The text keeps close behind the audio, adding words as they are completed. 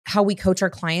how we coach our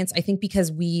clients. I think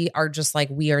because we are just like,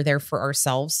 we are there for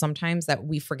ourselves sometimes that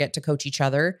we forget to coach each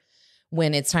other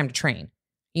when it's time to train.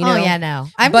 You know? Oh, yeah, no.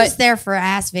 I'm just there for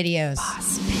ass videos.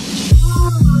 Boss bitch.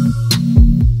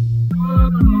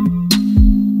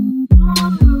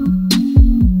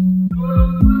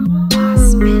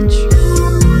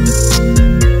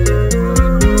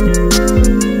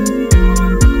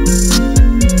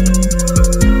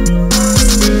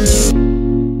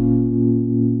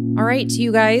 All right, to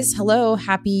you guys, hello,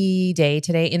 happy day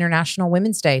today, International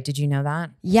Women's Day. Did you know that?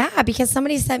 Yeah, because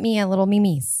somebody sent me a little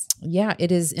memes. Yeah,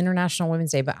 it is International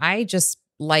Women's Day, but I just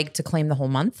like to claim the whole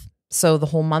month. So the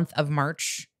whole month of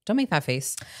March, don't make that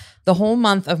face. The whole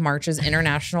month of March is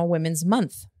International Women's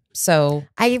Month. So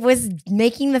I was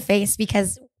making the face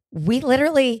because we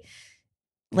literally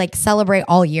like celebrate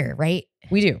all year, right?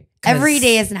 we do. Every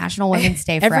day is National Women's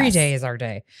Day for Every us. day is our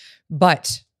day.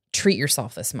 But treat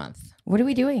yourself this month. What are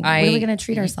we doing? What are we going to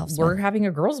treat ourselves We're with? having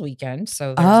a girls' weekend,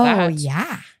 so there's Oh, that.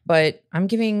 yeah. But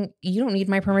you don't need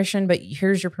my permission, but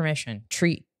here's your permission.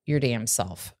 Treat your damn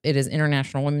self. It is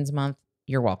International Women's Month.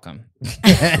 You're welcome.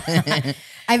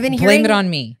 I've been Blame it on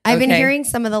me. I've been okay? hearing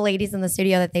some of the ladies in the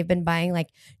studio that they've been buying like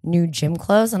new gym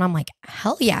clothes. And I'm like,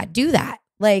 hell yeah, do that.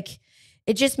 Like,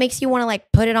 it just makes you want to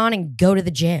like put it on and go to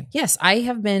the gym. Yes, I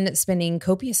have been spending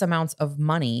copious amounts of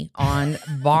money on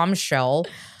Bombshell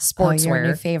sportswear. Oh, your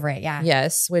new favorite. Yeah.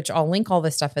 Yes, which I'll link all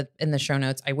this stuff in the show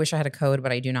notes. I wish I had a code,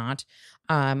 but I do not.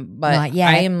 But Not yet.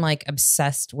 I am like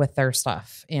obsessed with their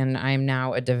stuff, and I'm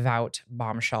now a devout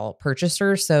Bombshell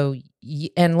purchaser. So,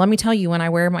 and let me tell you, when I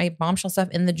wear my Bombshell stuff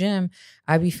in the gym,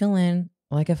 I be feeling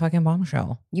like a fucking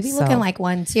bombshell. You be looking like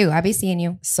one too. I be seeing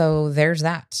you. So there's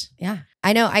that. Yeah.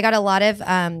 I know. I got a lot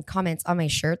of comments on my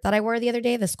shirt that I wore the other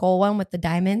day, the skull one with the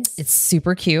diamonds. It's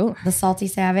super cute. The Salty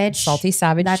Savage. Salty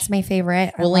Savage. That's my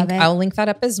favorite. I'll link that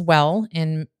up as well.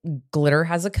 And Glitter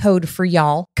has a code for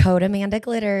y'all. Code Amanda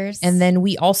Glitters. And then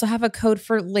we also have a code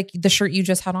for like the shirt you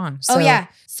just had on. So, oh, yeah.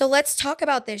 So let's talk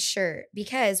about this shirt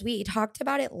because we talked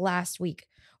about it last week.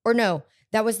 Or no,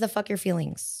 that was the Fuck Your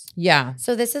Feelings. Yeah.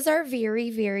 So this is our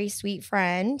very, very sweet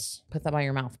friend. Put that by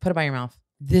your mouth. Put it by your mouth.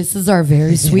 This is our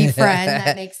very sweet friend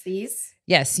that makes these.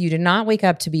 Yes, you did not wake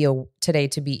up today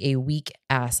to be a weak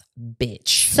ass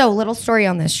bitch. So little story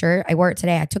on this shirt. I wore it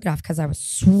today. I took it off because I was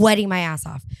sweating my ass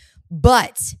off.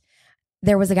 But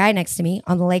there was a guy next to me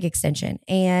on the leg extension.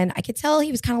 And I could tell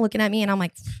he was kind of looking at me. And I'm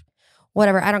like,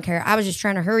 whatever, I don't care. I was just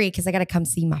trying to hurry because I got to come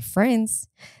see my friends.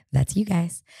 That's you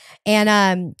guys.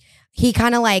 And he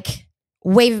kind of like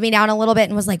waved me down a little bit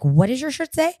and was like, what does your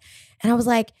shirt say? And I was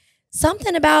like,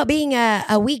 something about being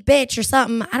a weak bitch or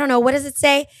something. I don't know. What does it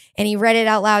say? And he read it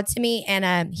out loud to me.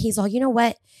 And he's all, you know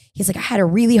what? He's like, I had a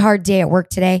really hard day at work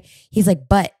today. He's like,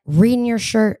 but reading your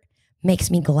shirt makes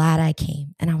me glad I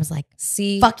came. And I was like,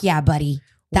 see, fuck yeah, buddy.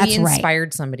 That's we right.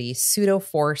 inspired somebody. Pseudo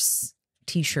Force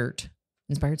t-shirt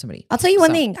inspired somebody. I'll tell you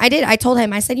one thing. I told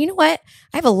him, I said, you know what?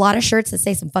 I have a lot of shirts that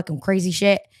say some fucking crazy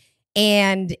shit.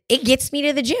 And it gets me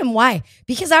to the gym. Why?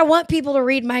 Because I want people to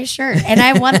read my shirt and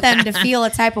I want them to feel a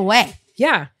type of way.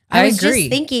 Yeah, I was agree. just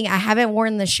thinking I haven't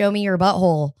worn the Show Me Your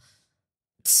Butthole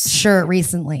shirt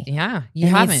recently. Yeah,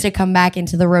 it needs to come back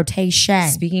into the rotation.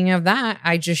 Speaking of that,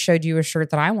 I just showed you a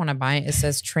shirt that I want to buy. It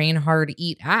says train hard,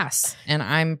 eat ass. And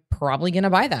I'm probably going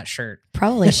to buy that shirt.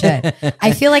 Probably should.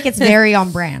 I feel like it's very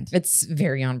on brand. It's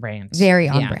very on brand. Very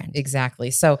on brand.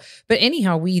 Exactly. So, but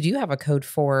anyhow, we do have a code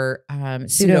for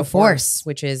Pseudo Force,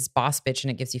 which is boss bitch, and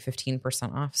it gives you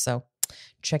 15% off. So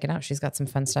check it out. She's got some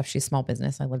fun stuff. She's small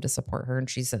business. I love to support her, and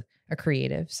she's a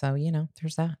creative. So,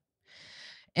 there's that.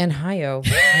 And Hyo,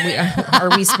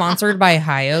 are we sponsored by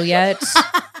Hyo yet?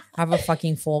 I have a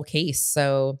fucking full case,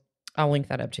 so I'll link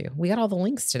that up too. We got all the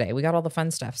links today. We got all the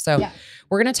fun stuff. So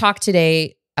we're going to talk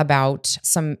today about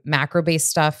some macro-based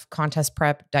stuff, contest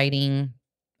prep, dieting.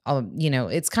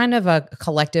 It's kind of a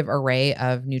collective array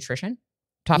of nutrition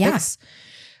topics.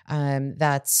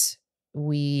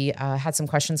 We had some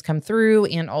questions come through,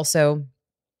 and also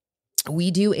we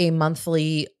do a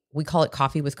monthly. We call it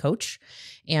Coffee with Coach,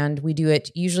 and we do it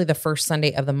usually the first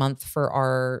Sunday of the month for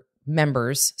our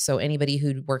members. So anybody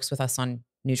who works with us on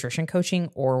nutrition coaching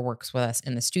or works with us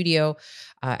in the studio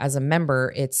as a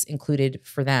member, it's included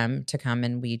for them to come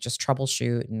and we just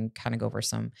troubleshoot and kind of go over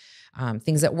some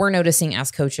things that we're noticing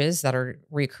as coaches that are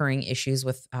recurring issues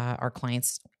with our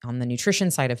clients on the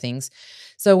nutrition side of things.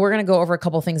 So we're going to go over a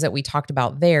couple of things that we talked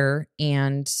about there.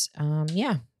 And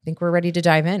I think we're ready to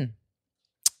dive in.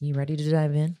 You ready to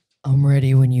dive in? I'm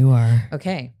ready when you are.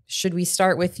 Okay. Should we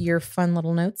start with your fun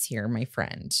little notes here, my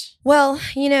friend? Well,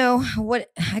 you know what?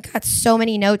 I got so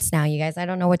many notes now, you guys. I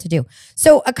don't know what to do.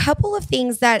 So a couple of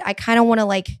things that I kind of want to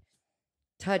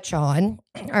touch on,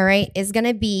 all right, is going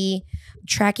to be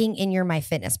tracking in your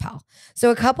MyFitnessPal.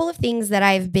 So a couple of things that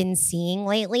I've been seeing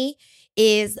lately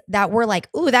is that we're like,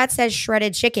 ooh, that says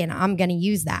shredded chicken. I'm going to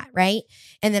use that, right?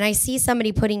 And then I see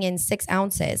somebody putting in 6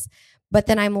 ounces, but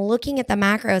then I'm looking at the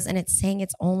macros and it's saying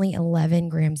it's only 11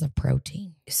 grams of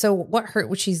protein. So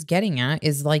what she's getting at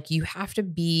is like, you have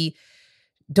to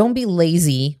don't be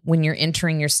lazy when you're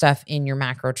entering your stuff in your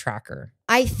macro tracker.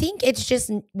 I think it's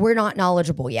just, we're not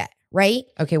knowledgeable yet, right?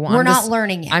 Okay, well, we're not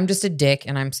learning yet. I'm just a dick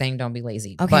and I'm saying don't be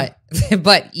lazy. Okay.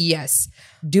 But yes,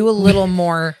 do a little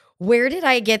more. Where did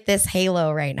I get this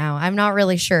halo right now? I'm not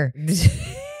really sure.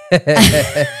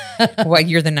 What,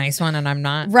 you're the nice one and I'm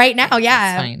not? Right now,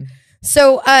 yeah. That's fine.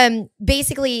 So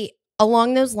basically,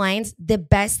 along those lines, the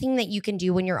best thing that you can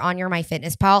do when you're on your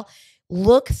MyFitnessPal,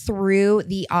 look through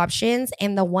the options,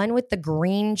 and the one with the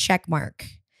green check mark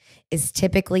is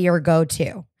typically your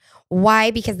go-to.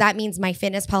 Why? Because that means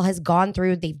MyFitnessPal has gone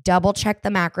through, they've double-checked the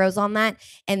macros on that,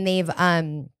 and they've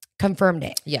confirmed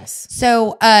it. Yes.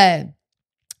 So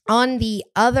on the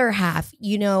other half,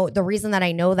 the reason that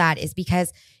I know that is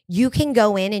because you can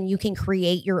go in and you can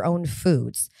create your own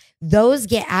foods. Those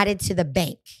get added to the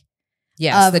bank.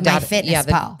 Yes, of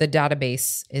MyFitnessPal. The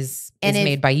database is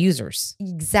made by users.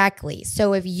 Exactly.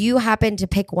 So if you happen to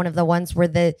pick one of the ones where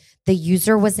the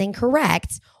user was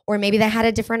incorrect, or maybe they had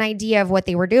a different idea of what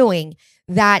they were doing,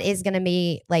 that is going to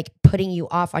be like putting you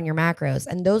off on your macros.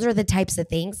 And those are the types of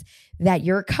things that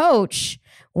your coach,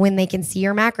 when they can see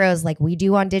your macros like we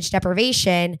do on Ditch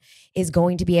Deprivation, is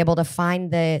going to be able to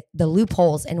find the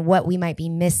loopholes and what we might be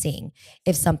missing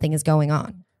if something is going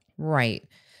on. Right.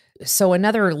 So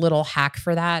another little hack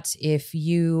for that, if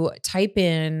you type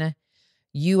in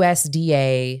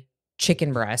USDA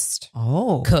chicken breast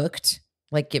cooked,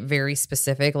 like get very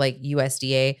specific, like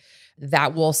USDA,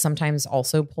 that will sometimes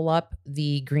also pull up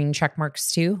the green check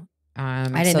marks too. I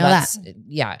didn't know that.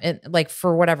 Yeah. And like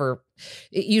for whatever,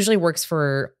 it usually works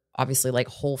for obviously like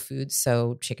whole foods.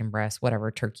 So chicken breast, whatever,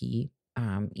 turkey,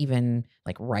 even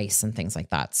like rice and things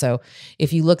like that. So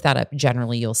if you look that up,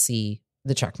 generally you'll see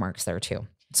the check marks there too.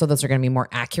 So those are going to be more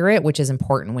accurate, which is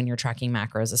important when you're tracking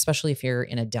macros, especially if you're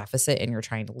in a deficit and you're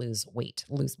trying to lose weight,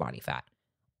 lose body fat.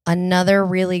 Another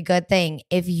really good thing,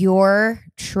 if your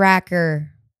tracker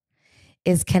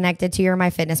is connected to your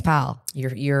MyFitnessPal,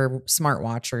 your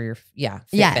smartwatch or your Fitbit.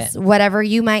 Yes, whatever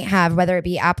you might have, whether it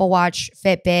be Apple Watch,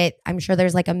 Fitbit, I'm sure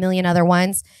there's like a million other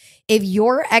ones. If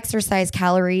your exercise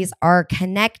calories are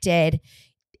connected,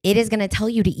 it is going to tell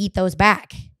you to eat those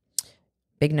back.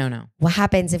 Big no-no. What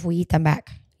happens if we eat them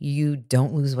back? You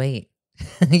don't lose weight.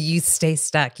 You stay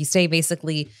stuck. You stay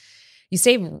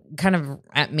kind of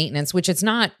at maintenance, which it's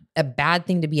not a bad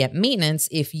thing to be at maintenance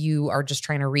if you are just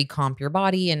trying to recomp your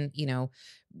body and,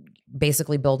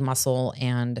 basically build muscle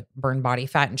and burn body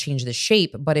fat and change the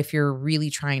shape. But if you're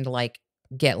really trying to like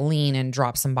get lean and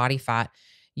drop some body fat,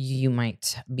 you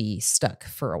might be stuck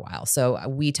for a while. So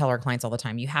we tell our clients all the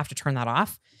time, you have to turn that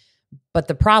off. But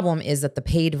the problem is that the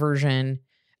paid version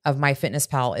of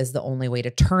MyFitnessPal is the only way to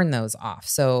turn those off.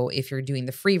 So if you're doing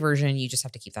the free version, you just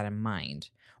have to keep that in mind.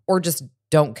 Or just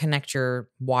don't connect your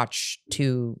watch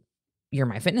to your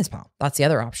MyFitnessPal. That's the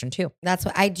other option too. That's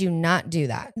what I do not do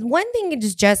that. One thing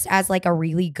is just as like a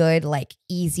really good, like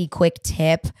easy, quick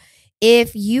tip.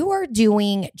 If you are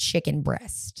doing chicken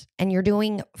breast and you're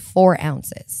doing 4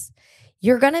 ounces,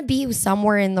 you're going to be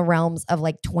somewhere in the realms of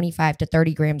like 25 to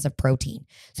 30 grams of protein.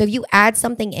 So if you add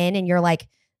something in and you're like,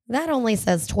 that only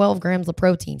says 12 grams of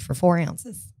protein for 4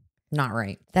 ounces. Not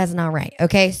right. That's not right.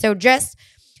 Okay. So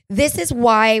this is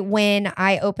why when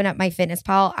I open up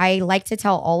MyFitnessPal, I like to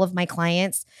tell all of my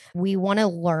clients, we want to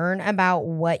learn about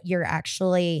what you're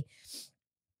actually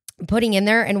putting in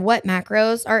there and what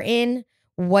macros are in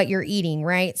what you're eating,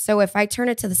 right? So if I turn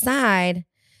it to the side,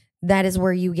 that is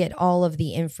where you get all of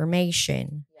the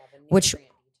information, which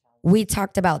we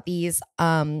talked about these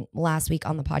last week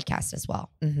on the podcast as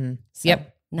well. Mm-hmm. So,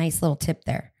 yep. Nice little tip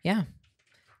there. Yeah.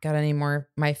 Got any more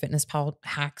MyFitnessPal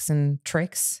hacks and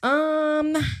tricks?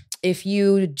 If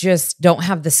you just don't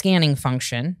have the scanning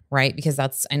function, right? Because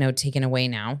that's, I know, taken away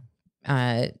now.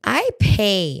 I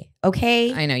pay,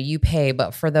 okay? I know you pay,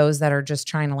 but for those that are just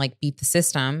trying to like beat the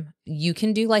system, you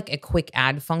can do like a quick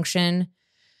add function.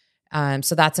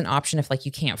 So that's an option if like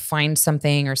you can't find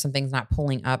something or something's not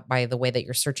pulling up by the way that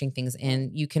you're searching things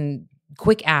in. You can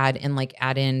quick add and like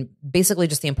add in basically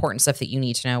just the important stuff that you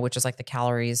need to know, which is like the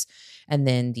calories and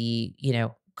then the,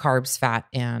 carbs, fat,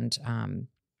 and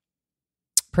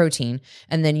protein.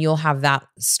 And then you'll have that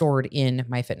stored in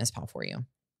MyFitnessPal for you.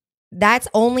 That's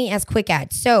only as quick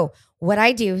add. So what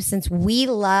I do, since we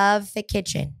love the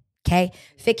kitchen, Okay.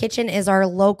 Fit Kitchen is our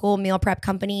local meal prep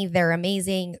company. They're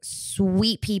amazing,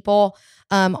 sweet people.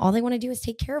 All they want to do is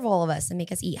take care of all of us and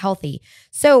make us eat healthy.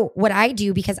 So what I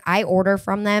do, because I order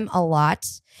from them a lot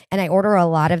and I order a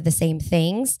lot of the same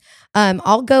things,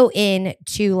 I'll go in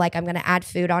to like, I'm going to add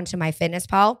food onto my Fitness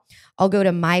Pal. I'll go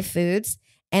to My Foods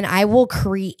and I will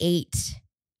create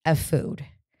a food.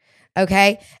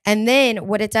 Okay. And then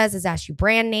what it does is ask you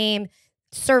brand name,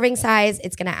 serving size.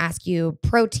 It's going to ask you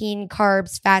protein,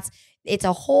 carbs, fats. It's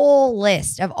a whole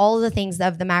list of all of the things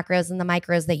of the macros and the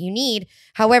micros that you need.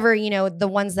 However, you know, the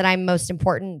ones that I'm most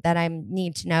important that I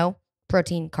need to know: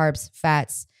 protein, carbs,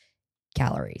 fats,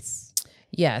 calories.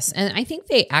 Yes. And I think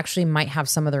they actually might have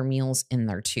some of their meals in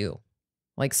there too.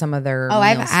 Like some of their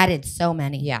I've meals. added so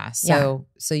many. Yeah. So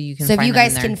you can So find if you them in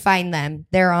guys there. can find them,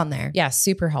 they're on there. Yeah,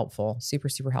 super helpful. Super,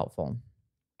 super helpful.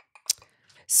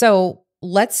 So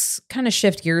let's kind of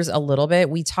shift gears a little bit.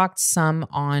 We talked some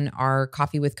on our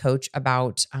Coffee with Coach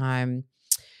about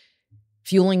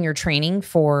fueling your training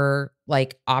for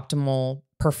like optimal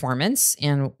performance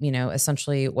and, you know,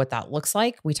 essentially what that looks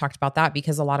like. We talked about that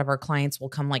because a lot of our clients will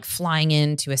come like flying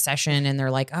into a session and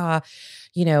they're like,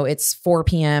 you know, it's 4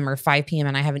 p.m. or 5 p.m.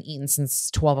 and I haven't eaten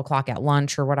since 12 o'clock at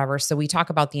lunch or whatever. So we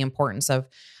talk about the importance of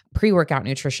pre-workout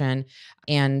nutrition,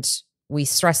 and we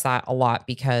stress that a lot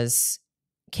because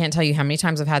can't tell you how many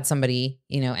times I've had somebody,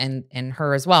 you know, and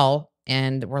her as well.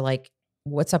 And we're like,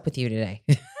 what's up with you today?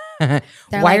 Why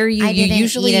like, are you, I you didn't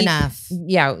usually eat enough.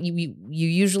 Yeah. You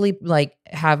usually like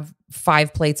have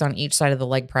 5 plates on each side of the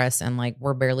leg press and like,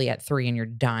 we're barely at 3 and you're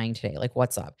dying today. Like,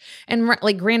 what's up? And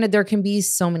like, granted, there can be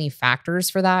so many factors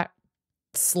for that: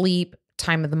 sleep,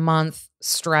 time of the month,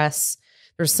 stress.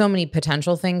 There's so many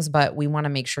potential things, but we want to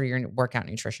make sure your workout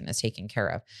nutrition is taken care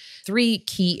of. 3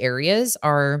 key areas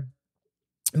are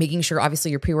making sure,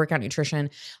 obviously, your pre-workout nutrition,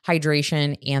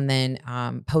 hydration, and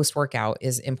then post-workout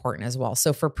is important as well.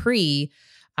 So for pre,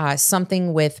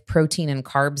 something with protein and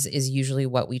carbs is usually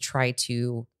what we try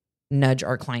to nudge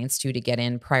our clients to get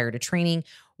in prior to training.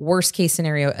 Worst case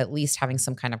scenario, at least having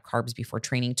some kind of carbs before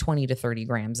training. 20 to 30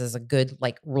 grams is a good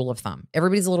like rule of thumb.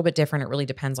 Everybody's a little bit different. It really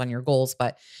depends on your goals,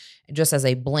 but just as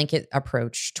a blanket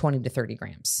approach, 20 to 30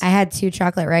 grams. I had 2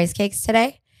 chocolate rice cakes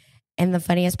today. And the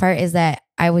funniest part is that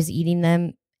I was eating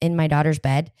them in my daughter's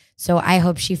bed. So I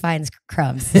hope she finds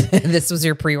crumbs. This was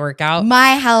your pre-workout? My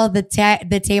hell,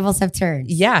 the tables have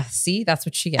turned. Yeah. See, that's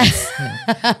what she gets.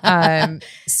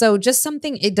 So just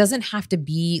something, it doesn't have to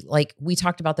be like, we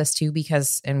talked about this too,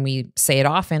 because, and we say it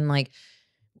often, like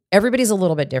everybody's a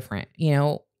little bit different. You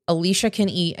know, Alicia can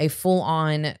eat a full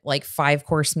on like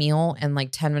 5-course meal and like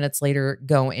 10 minutes later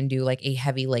go and do like a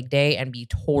heavy leg day and be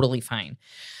totally fine.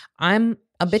 I'm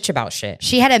a bitch about shit.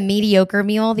 She had a mediocre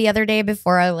meal the other day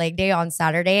before our leg day on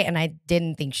Saturday, and I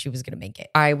didn't think she was going to make it.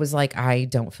 I was like, I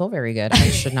don't feel very good. I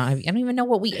should not have. I don't even know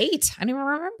what we ate. I don't even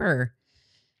remember.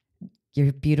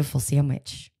 Your beautiful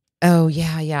sandwich. Oh,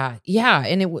 yeah.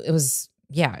 And it was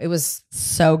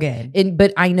So good.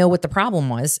 But I know what the problem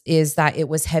was, is that it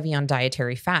was heavy on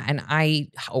dietary fat. And I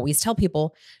always tell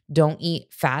people, don't eat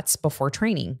fats before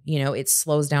training. You know, it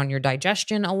slows down your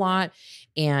digestion a lot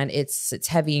and it's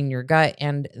heavy in your gut.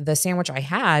 And the sandwich I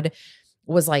had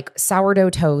was like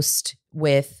sourdough toast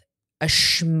with a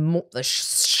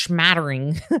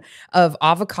smattering of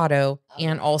avocado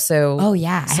and also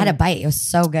I had a bite. It was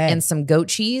so good. and some goat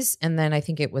cheese. And then I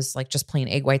think it was like just plain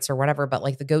egg whites or whatever. But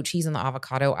like the goat cheese and the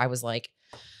avocado, I was like,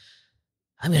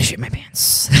 I'm going to shit my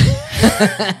pants.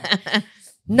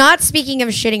 Not speaking of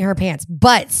shitting her pants,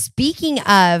 but speaking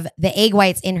of the egg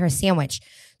whites in her sandwich.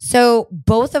 So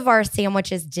both of our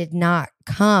sandwiches did not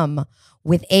come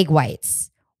with egg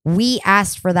whites. We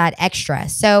asked for that extra.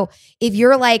 So if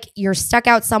you're stuck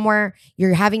out somewhere,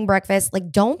 you're having breakfast,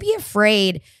 like don't be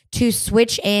afraid to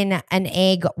switch in an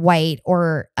egg white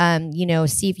or,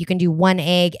 see if you can do 1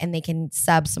 egg and they can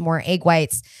sub some more egg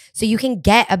whites so you can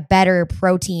get a better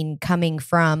protein coming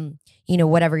from,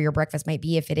 whatever your breakfast might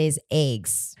be, if it is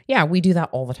eggs. Yeah, we do that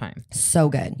all the time. So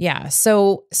good. Yeah.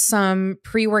 So some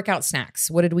pre-workout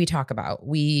snacks. What did we talk about?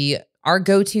 Our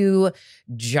go-to,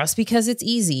 just because it's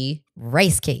easy.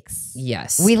 Rice cakes.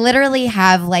 Yes. We literally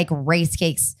have like rice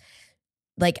cakes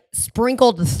like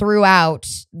sprinkled throughout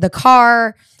the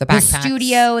car, the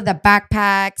studio, the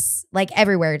backpacks, like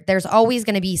everywhere. There's always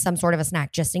going to be some sort of a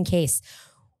snack just in case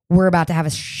we're about to have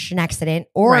a accident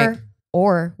or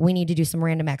we need to do some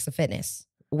random acts of fitness.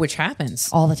 Which happens.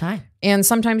 All the time. And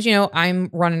sometimes, I'm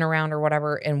running around or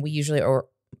whatever, and we usually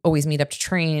always meet up to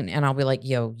train, and I'll be like,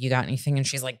 yo, you got anything? And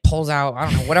she's like, pulls out, I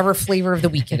don't know, whatever flavor of the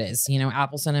week it is,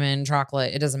 apple, cinnamon,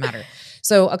 chocolate, it doesn't matter.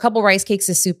 So a couple rice cakes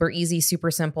is super easy,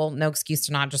 super simple. No excuse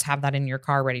to not just have that in your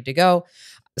car ready to go.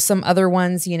 Some other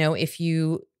ones, if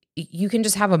you can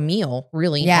just have a meal,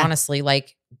 really, honestly,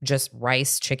 like just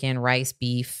rice, chicken, rice,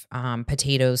 beef,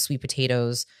 potatoes, sweet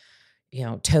potatoes,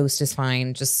 toast is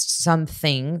fine. Just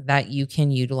something that you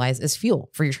can utilize as fuel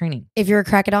for your training. If you're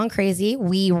Crack It On Crazy,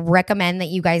 we recommend that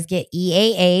you guys get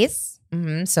EAAs.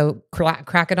 So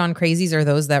Crack It On Crazies are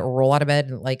those that roll out of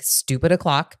bed like stupid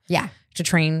o'clock to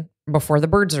train before the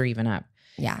birds are even up.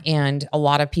 Yeah. And a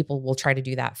lot of people will try to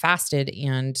do that fasted.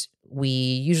 And we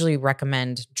usually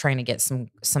recommend trying to get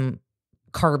some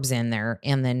carbs in there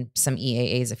and then some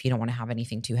EAAs if you don't want to have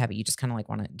anything too heavy. You just kind of like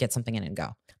want to get something in and go.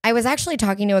 I was actually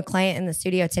talking to a client in the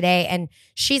studio today, and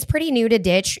she's pretty new to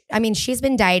ditch. I mean, she's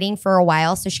been dieting for a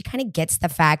while, so she kind of gets the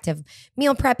fact of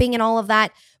meal prepping and all of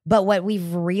that. But what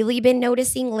we've really been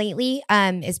noticing lately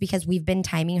is because we've been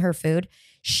timing her food.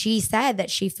 She said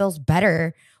that she feels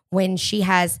better when she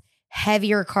has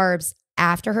heavier carbs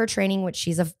after her training, which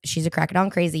she's a Crack It On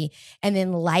Crazy, and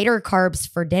then lighter carbs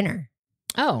for dinner.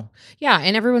 Oh, yeah.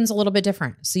 And everyone's a little bit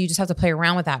different. So you just have to play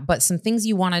around with that. But some things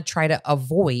you want to try to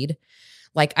avoid,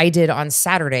 like I did on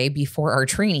Saturday before our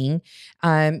training,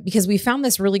 because we found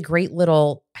this really great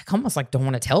little, I almost like don't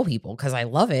want to tell people because I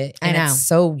love it. And I know. It's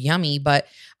so yummy. But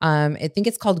I think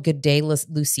it's called Good Day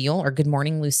Lucille or Good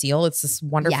Morning Lucille. It's this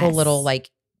wonderful little like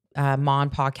ma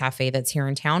and pa cafe that's here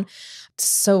in town. It's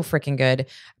so freaking good.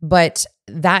 But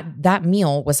that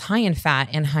meal was high in fat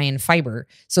and high in fiber.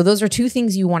 So those are two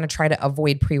things you want to try to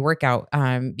avoid pre-workout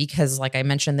because like I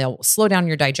mentioned, they'll slow down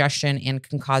your digestion and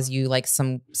can cause you like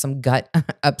some gut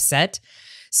upset.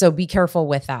 So be careful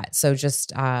with that. So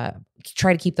just try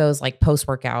to keep those like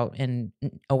post-workout and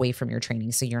away from your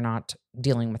training so you're not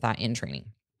dealing with that in training.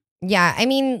 Yeah. I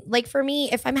mean, like for me,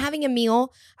 if I'm having a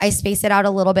meal, I space it out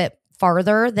a little bit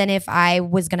farther than if I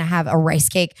was going to have a rice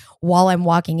cake while I'm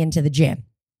walking into the gym.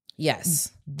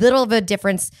 Yes. Little of a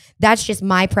difference. That's just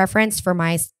my preference for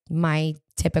my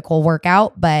typical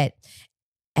workout, but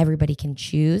everybody can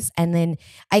choose. And then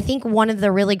I think one of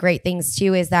the really great things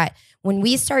too is that when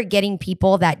we start getting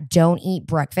people that don't eat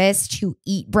breakfast to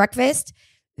eat breakfast,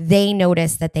 they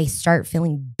notice that they start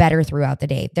feeling better throughout the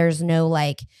day. There's no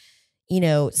like,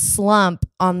 slump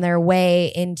on their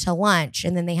way into lunch,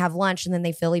 and then they have lunch and then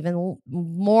they feel even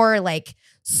more like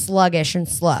sluggish and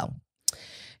slow.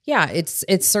 Yeah,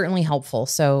 it's certainly helpful.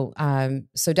 So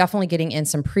definitely getting in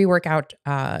some pre-workout,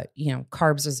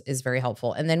 carbs is very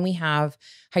helpful. And then we have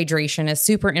hydration is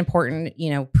super important,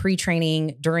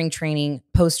 pre-training, during training,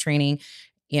 post-training.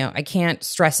 I can't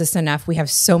stress this enough. We have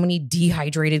so many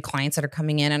dehydrated clients that are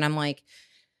coming in and I'm like,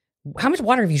 how much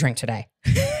water have you drank today?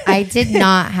 I did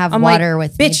not have water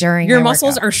with me during your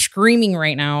muscles are screaming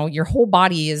right now. Your whole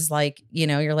body is like,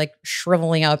 you're like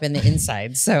shriveling up in the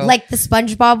inside. So like the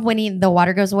SpongeBob when the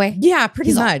water goes away. Yeah,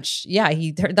 pretty much. Yeah.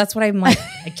 That's what I'm like.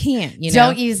 I can't,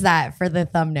 Don't use that for the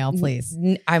thumbnail, please.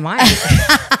 I might.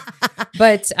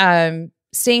 But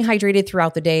staying hydrated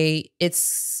throughout the day,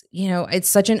 it's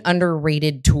such an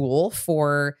underrated tool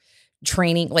for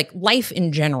training, like life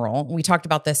in general. We talked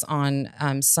about this on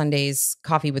Sunday's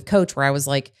Coffee with Coach, where I was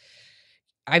like,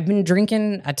 I've been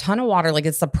drinking a ton of water. Like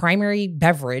it's the primary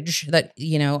beverage that,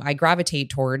 I gravitate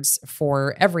towards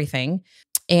for everything.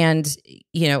 And,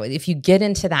 if you get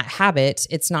into that habit,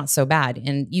 it's not so bad.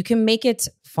 And you can make it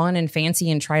fun and fancy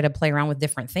and try to play around with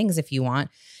different things if you want.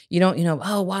 You don't,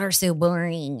 oh, water's so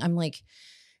boring. I'm like,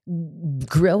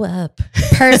 grow up.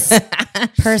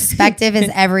 Perspective is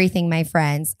everything, my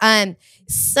friends.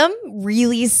 Some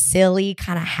really silly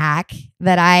kind of hack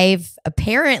that I've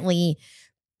apparently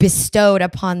bestowed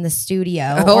upon the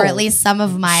studio, or at least some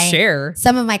of my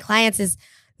clients, is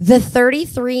the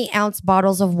 33-ounce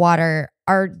bottles of water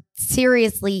are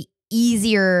seriously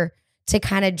easier to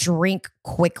kind of drink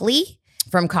quickly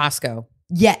from Costco.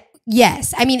 Yeah.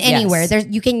 Yes. I mean, anywhere. Yes.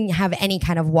 You can have any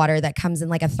kind of water that comes in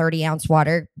like a 30-ounce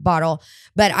water bottle.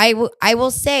 But I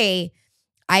will say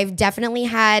I've definitely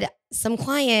had some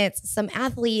clients, some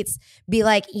athletes be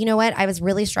like, you know what? I was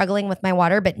really struggling with my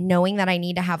water, but knowing that I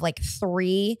need to have like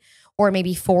 3 or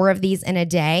maybe 4 of these in a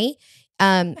day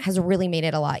has really made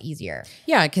it a lot easier.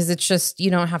 Yeah, because it's just,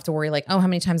 you don't have to worry like, oh, how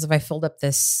many times have I filled up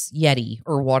this Yeti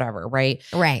or whatever, right?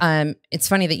 Right. It's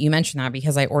funny that you mentioned that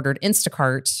because I ordered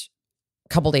Instacart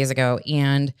couple days ago,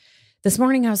 and this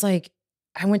morning I was like,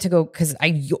 I went to go because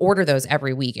I order those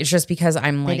every week. It's just because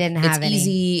I'm like, it's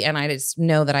easy and I just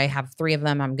know that I have 3 of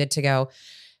them. I'm good to go.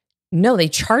 No, they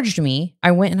charged me.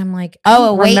 I went and I'm like,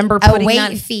 a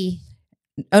weight fee.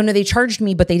 Oh no, they charged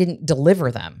me, but they didn't deliver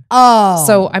them. Oh,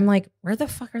 so I'm like, where the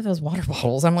fuck are those water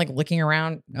bottles? I'm like looking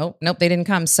around. Nope, they didn't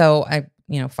come. So I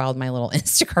filed my little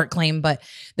Instacart claim, but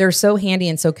they're so handy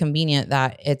and so convenient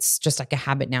that it's just like a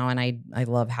habit now. And I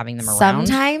love having them around.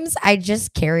 Sometimes I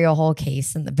just carry a whole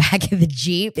case in the back of the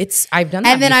Jeep. I've done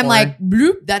that and then before. I'm like,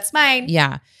 bloop, that's mine.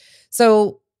 Yeah.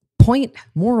 So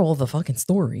moral of the fucking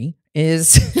story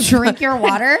is drink your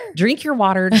water. Drink your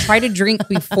water. Try to drink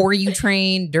before you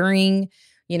train, during,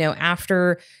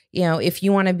 after, if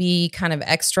you want to be kind of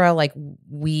extra, like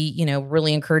we,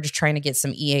 really encourage trying to get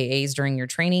some EAAs during your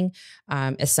training,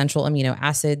 essential amino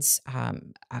acids.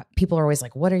 People are always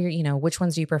like, what are your, which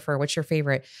ones do you prefer? What's your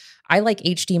favorite? I like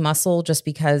HD Muscle just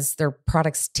because their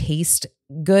products taste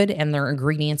good and their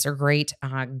ingredients are great.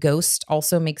 Ghost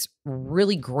also makes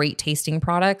really great tasting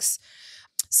products.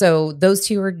 So those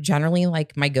two are generally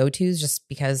like my go-tos just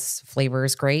because flavor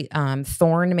is great.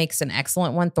 Thorne makes an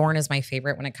excellent one. Thorne is my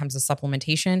favorite when it comes to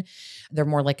supplementation. They're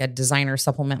more like a designer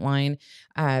supplement line.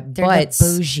 They're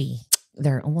bougie.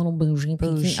 They're a little bougie.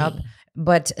 Up,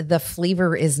 but the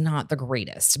flavor is not the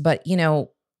greatest. But, you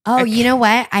know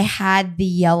what? I had the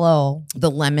yellow.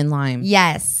 The lemon lime.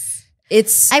 Yes.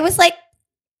 I was like,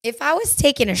 if I was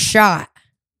taking a shot,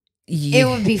 it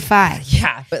would be fine.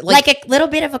 Yeah. But like a little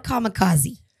bit of a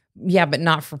kamikaze. Yeah, but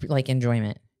not for like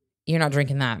enjoyment. You're not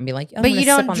drinking that and be like, but you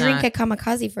don't drink a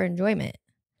kamikaze for enjoyment.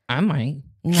 I might.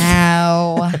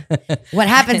 No. What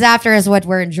happens after is what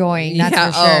we're enjoying. That's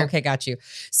for sure. Oh, okay, got you.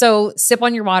 So sip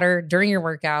on your water during your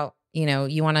workout.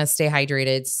 You want to stay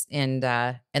hydrated and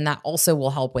that also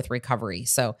will help with recovery.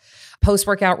 So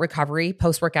post-workout recovery,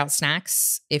 post-workout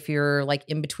snacks, if you're like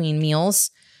in between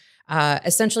meals,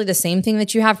 essentially the same thing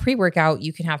that you have pre-workout,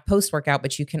 you can have post-workout,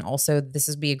 but you can also, this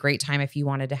would be a great time if you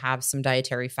wanted to have some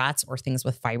dietary fats or things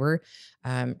with fiber,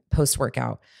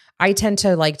 post-workout. I tend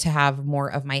to like to have more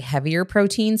of my heavier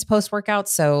proteins post-workout.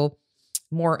 So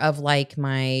more of like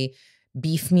my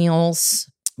beef meals,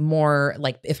 more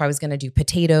like if I was going to do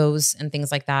potatoes and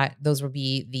things like that, those would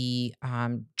be the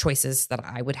choices that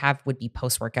I would have would be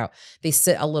post-workout. They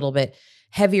sit a little bit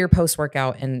heavier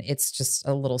post-workout and it's just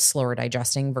a little slower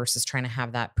digesting versus trying to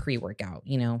have that pre-workout,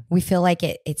 We feel like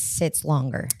it sits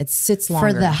longer. It sits longer.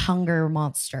 For the hunger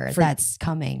monster that's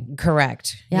coming.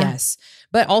 Correct. Yeah. Yes.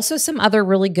 But also some other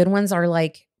really good ones are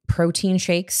like protein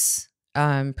shakes,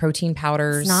 protein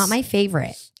powders. It's not my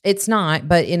favorite. It's not,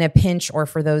 but in a pinch or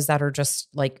for those that are just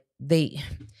like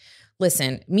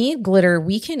listen, me and Glitter,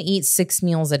 we can eat 6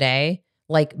 meals a day,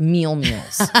 like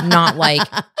meals, not like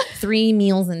 3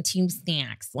 meals and 2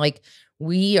 snacks. Like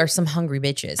we are some hungry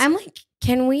bitches. I'm like,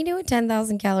 can we do a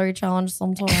 10,000 calorie challenge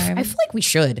sometime? I feel like we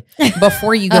should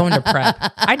before you go into prep.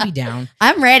 I'd be down.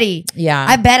 I'm ready. Yeah.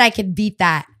 I bet I could beat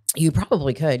that. You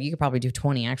probably could. You could probably do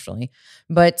 20 actually.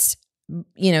 But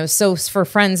so for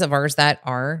friends of ours that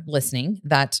are listening,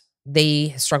 that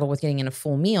they struggle with getting in a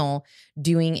full meal,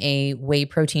 doing a whey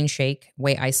protein shake,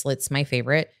 whey isolate's my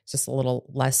favorite. It's just a little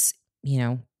less,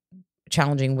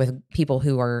 challenging with people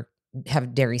who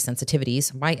have dairy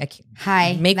sensitivities.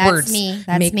 Hi, make that's words. Me.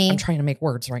 That's me. I'm trying to make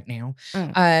words right now.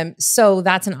 So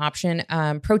that's an option.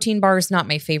 Protein bars, not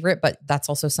my favorite, but that's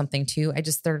also something too.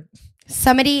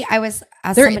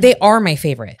 They are my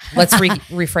favorite. Let's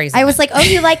rephrase. I was like, oh,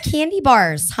 you like candy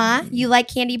bars, huh? You like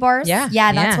candy bars? Yeah.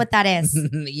 That's what that is.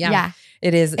 Yeah.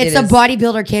 It is. It's a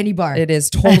bodybuilder candy bar. It is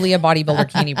totally a bodybuilder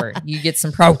candy bar. You get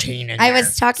some protein in there. I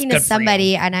was talking to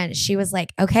somebody and she was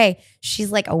like, okay,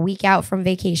 she's like a week out from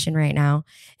vacation right now.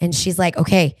 And she's like,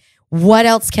 okay, what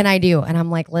else can I do? And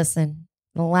I'm like, listen,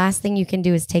 the last thing you can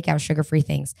do is take out sugar-free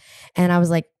things. And I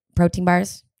was like, protein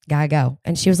bars, gotta go.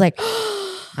 And she was like,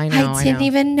 I didn't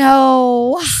even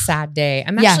know. Sad day.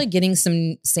 I'm actually getting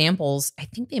some samples. I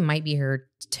think they might be here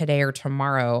today or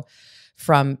tomorrow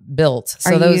from Built.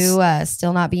 So are you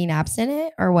still not being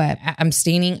abstinent or what? I'm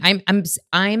abstaining. I'm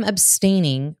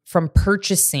abstaining from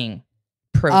purchasing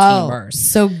protein bars.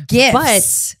 So gifts.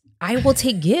 But I will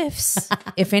take gifts.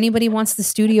 If anybody wants the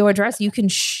studio address, you can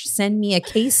send me a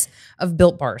case of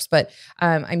Built bars. But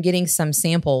I'm getting some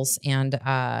samples and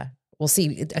we'll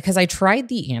see. Because I tried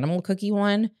the animal cookie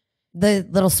one. The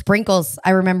little sprinkles, I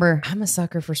remember. I'm a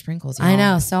sucker for sprinkles. Y'all. I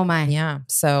know, so am I. Yeah.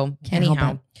 So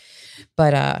anyhow.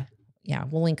 But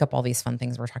we'll link up all these fun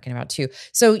things we're talking about too.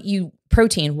 So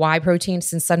why protein?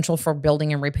 It's essential for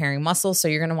building and repairing muscles. So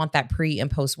you're going to want that pre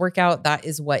and post workout. That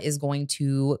is what is going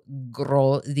to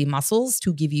grow the muscles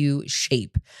to give you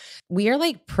shape. We are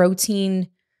like protein.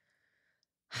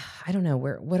 I don't know.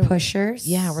 What pushers?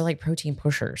 Yeah, we're like protein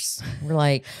pushers. We're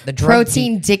like the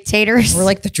protein dictators. We're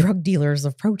like the drug dealers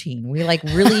of protein. We like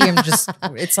really am just,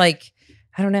 it's like,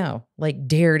 I don't know, like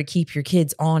dare to keep your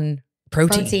kids on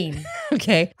protein.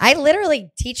 Okay. I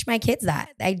literally teach my kids that.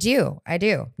 I do.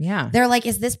 Yeah. They're like,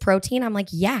 is this protein? I'm like,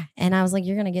 yeah. And I was like,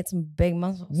 you're going to get some big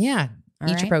muscles. Yeah.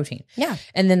 Eat your protein. Yeah.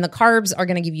 And then the carbs are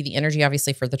going to give you the energy,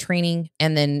 obviously, for the training.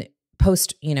 And then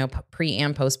post, pre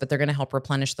and post, but they're going to help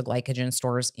replenish the glycogen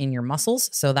stores in your muscles.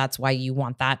 So that's why you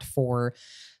want that for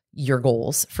your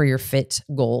goals, for your fit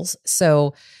goals.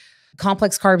 So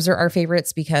complex carbs are our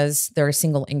favorites because they're a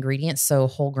single ingredient. So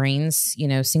whole grains,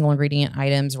 single ingredient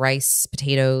items, rice,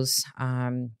 potatoes,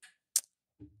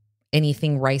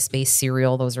 anything rice-based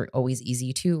cereal. Those are always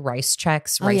easy too. Rice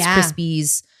Chex, Rice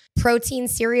Krispies. Protein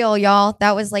cereal, y'all.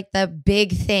 That was like the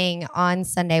big thing on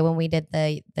Sunday when we did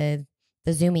the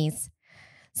Zoomies.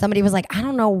 Somebody was like, I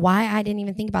don't know why I didn't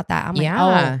even think about that. I'm like,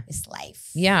 oh, it's life.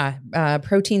 Yeah.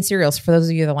 Protein cereals. For those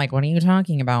of you that are like, what are you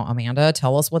talking about, Amanda?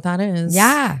 Tell us what that is.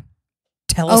 Yeah.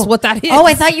 Tell us what that is. Oh,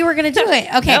 I thought you were going to do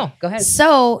it. Okay. No, go ahead.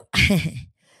 So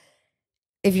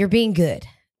if you're being good,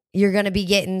 you're going to be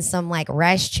getting some like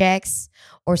Rice Chex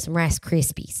or some Rice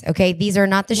Krispies. Okay. These are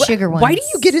not the sugar ones. Why do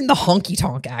you get in the honky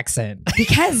tonk accent?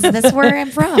 Because that's where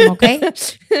I'm from. Okay.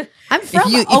 I'm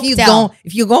from Oakdale.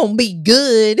 If you're going to be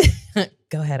good,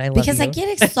 go ahead. I love you. Because I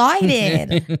get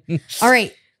excited. All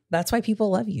right. That's why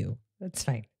people love you. That's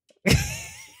fine.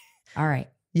 All right.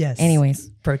 Yes. Anyways.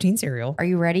 Protein cereal. Are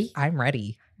you ready? I'm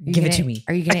ready. Give it to me.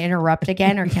 Are you going to interrupt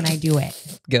again or can I do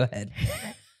it? Go ahead.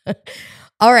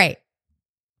 All right.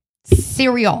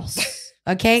 Cereals.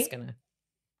 Okay. Just gonna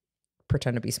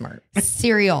pretend to be smart.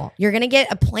 Cereal. You're going to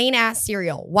get a plain ass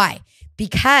cereal. Why?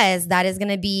 Because that is going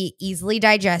to be easily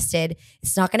digested.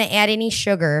 It's not going to add any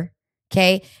sugar.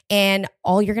 Okay. And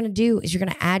all you're going to do is you're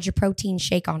going to add your protein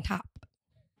shake on top.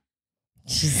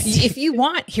 If you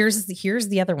want, here's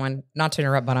the other one, not to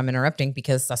interrupt, but I'm interrupting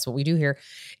because that's what we do here,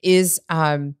 is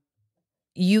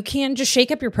you can just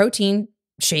shake up your protein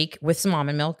shake with some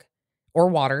almond milk or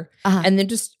water, and then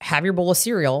just have your bowl of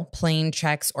cereal, plain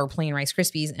Chex or plain Rice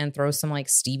Krispies, and throw some like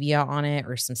stevia on it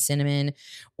or some cinnamon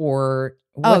or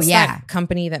what's that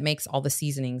company that makes all the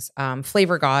seasonings?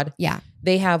 Flavor God. Yeah.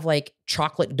 They have like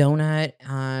chocolate donut,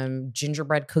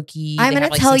 gingerbread cookie. I'm going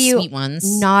to tell you, sweet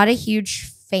ones. Not a huge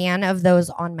fan of those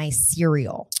on my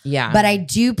cereal. Yeah. But I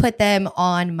do put them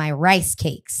on my rice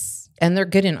cakes. And they're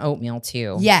good in oatmeal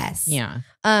too. Yes. Yeah.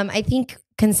 I think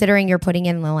considering you're putting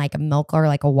in like a milk or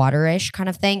like a water-ish kind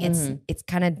of thing, it's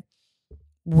kind of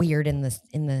weird in the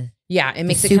it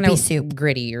makes it kind of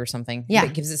gritty or something. Yeah.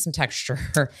 It gives it some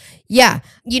texture. Yeah.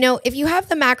 If you have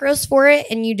the macros for it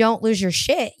and you don't lose your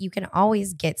shit, you can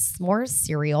always get s'mores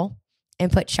cereal and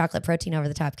put chocolate protein over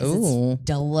the top because it's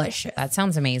delicious. That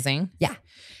sounds amazing. Yeah.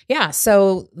 Yeah.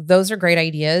 So those are great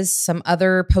ideas. Some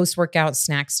other post-workout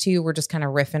snacks too. We're just kind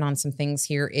of riffing on some things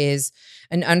here. Is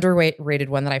an underrated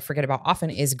one that I forget about often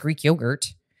is Greek yogurt.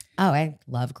 Oh, I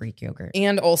love Greek yogurt.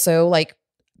 And also like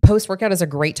post-workout is a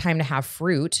great time to have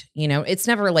fruit. It's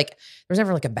never like, there's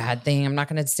never like a bad thing. I'm not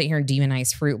going to sit here and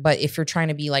demonize fruit, but if you're trying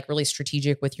to be like really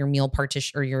strategic with your meal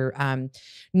partition or your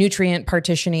nutrient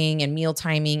partitioning and meal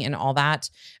timing and all that,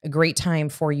 a great time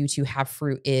for you to have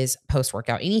fruit is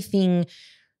post-workout. Anything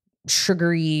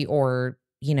sugary or,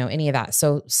 any of that.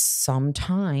 So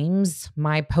sometimes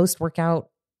my post-workout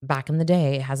back in the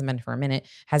day, it hasn't been for a minute,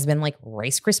 has been like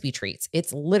Rice Krispie treats.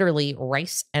 It's literally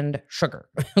rice and sugar.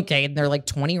 Okay. And they're like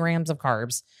 20 grams of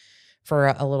carbs for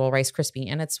a little Rice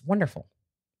Krispie, and it's wonderful.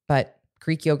 But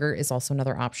Greek yogurt is also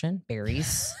another option.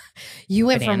 Berries. You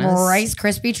went from Rice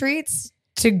Krispie treats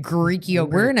to Greek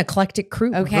yogurt. We're an eclectic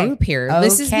group here. Okay.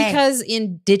 This is because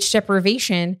in ditch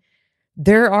deprivation,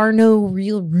 there are no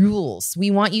real rules.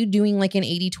 We want you doing like an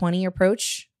 80-20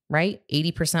 approach. Right?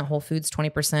 80% Whole Foods,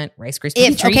 20% Rice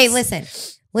Krispie treats. Okay,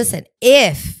 listen.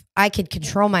 If I could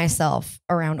control myself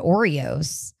around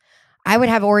Oreos, I would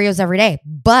have Oreos every day.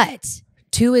 But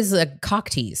 2 is a cock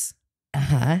tease.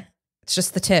 It's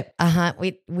just the tip.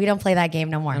 We don't play that game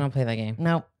no more. I don't play that game.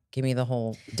 Nope. Give me the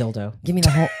whole dildo. Give me the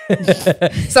whole.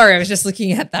 Sorry, I was just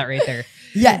looking at that right there.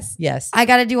 Yes. I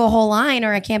got to do a whole line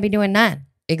or I can't be doing none.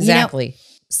 Exactly.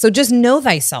 So just know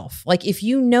thyself. Like if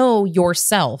you know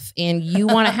yourself and you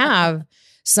want to have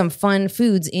some fun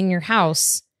foods in your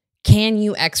house, can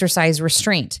you exercise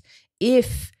restraint?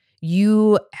 If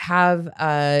you have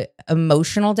a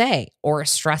emotional day or a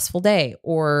stressful day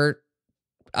or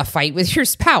a fight with your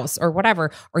spouse or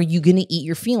whatever, are you going to eat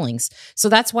your feelings? So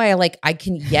that's why I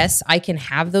can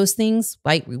have those things.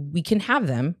 Like we can have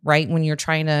them, right? When you're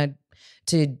trying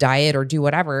to diet or do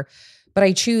whatever. But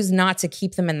I choose not to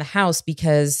keep them in the house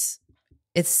because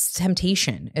it's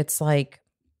temptation. It's like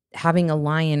having a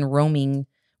lion roaming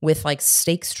with like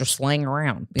steaks just laying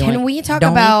around. Can we talk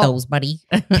Don't about eat those, buddy?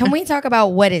 Can we talk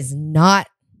about what is not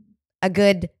a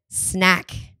good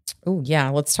snack? Oh yeah,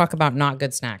 let's talk about not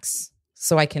good snacks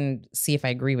so I can see if I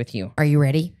agree with you. Are you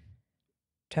ready?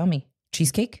 Tell me.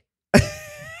 Cheesecake?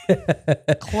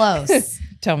 Close.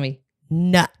 Tell me.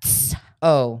 Nuts.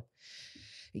 Oh,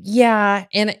 yeah.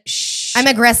 And I'm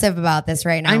aggressive about this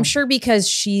right now. I'm sure because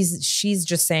she's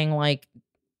just saying like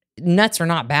nuts are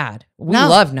not bad. We No.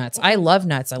 love nuts. I love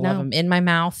nuts. I No. love them in my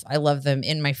mouth. I love them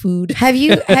in my food. Have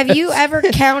you ever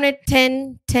counted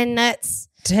 10 nuts?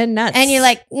 10 nuts. And you're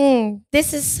like,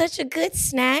 this is such a good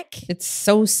snack. It's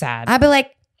so sad. I'd be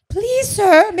like, please,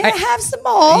 sir, may I have some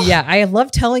more? Yeah, I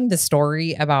love telling the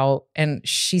story about, and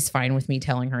she's fine with me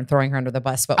telling her and throwing her under the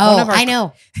bus. But I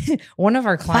know. One of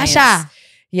our clients, Fasha.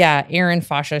 yeah, Erin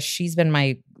Fasha, she's been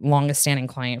my longest standing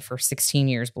client for 16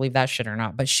 years, believe that shit or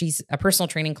not. But she's a personal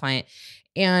training client.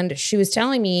 And she was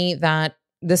telling me that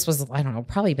this was, I don't know,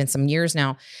 probably been some years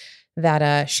now,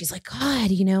 that she's like, God, I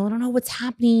don't know what's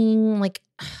happening. Like,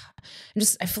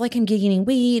 I feel like I'm gaining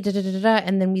weight. Da, da, da, da, da.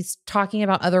 And then we're talking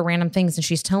about other random things. And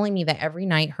she's telling me that every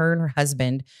night her and her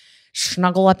husband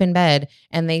snuggle up in bed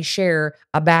and they share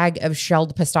a bag of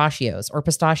shelled pistachios.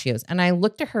 And I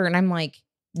looked at her and I'm like,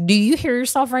 do you hear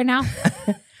yourself right now?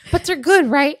 But they're good,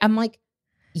 right? I'm like,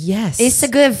 yes. It's a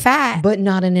good fat. But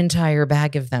not an entire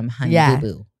bag of them, honey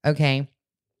boo-boo. Okay.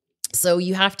 So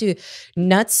you have to,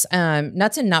 nuts and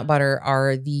nut butter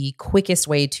are the quickest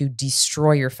way to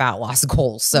destroy your fat loss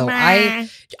goals. So I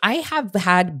have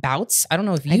had bouts, I don't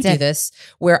know if you do this,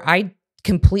 where I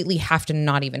completely have to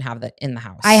not even have that in the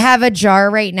house. I have a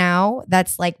jar right now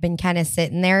that's like been kind of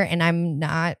sitting there and I'm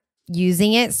not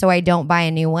using it, so I don't buy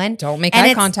a new one. Don't make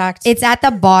eye contact. It's at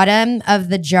the bottom of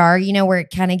the jar, where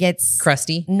it kind of gets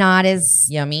crusty, not as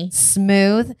yummy,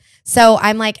 smooth. So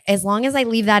I'm like, as long as I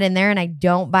leave that in there and I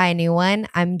don't buy a new one,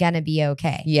 I'm gonna be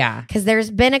okay. Yeah, because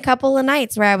there's been a couple of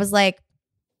nights where I was like,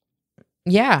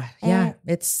 yeah,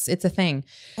 it's a thing.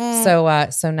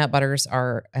 So nut butters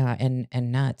are and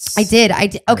nuts. I did.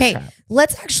 Okay,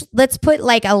 let's put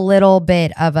like a little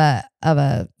bit of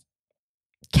a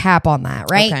cap on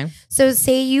that, right? Okay. So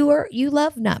say you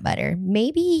love nut butter.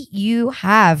 Maybe you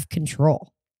have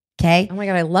control. Okay. Oh my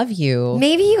God, I love you.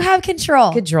 Maybe you have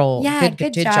control. Control. Yeah,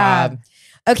 good job.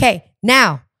 Okay.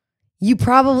 Now, you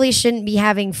probably shouldn't be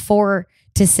having 4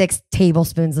 to 6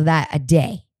 tablespoons of that a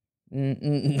day.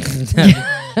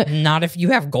 Not if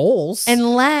you have goals. I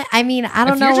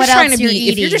don't know what else you're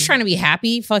eating. If you're just trying to be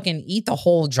happy, fucking eat the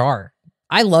whole jar.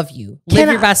 I love you. Live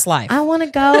your best life. I want to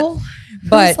go.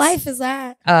 But whose life is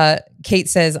that? Kate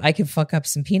says I could fuck up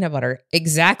some peanut butter.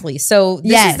 Exactly. So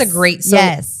this is the great.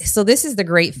 So this is the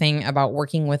great thing about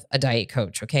working with a diet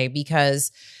coach. Okay,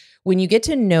 because when you get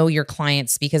to know your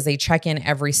clients, because they check in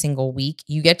every single week,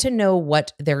 you get to know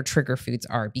what their trigger foods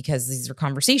are, because these are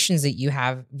conversations that you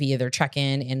have via their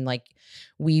check-in, and like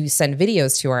we send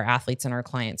videos to our athletes and our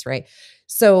clients, right?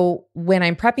 So when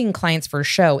I'm prepping clients for a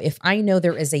show, if I know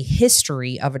there is a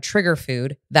history of a trigger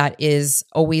food that is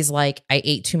always like, I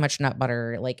ate too much nut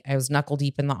butter, like I was knuckle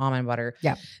deep in the almond butter,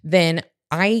 then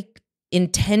I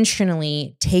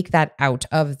intentionally take that out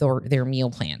of their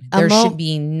meal plan. There should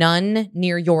be none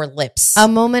near your lips. A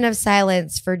moment of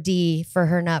silence for D for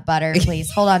her nut butter, please.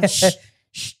 Hold on. Shh.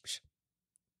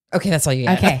 Okay, that's all you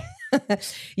get. Okay.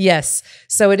 Yes.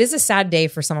 So it is a sad day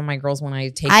for some of my girls when I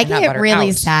take nut butter out.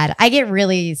 I get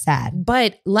really sad.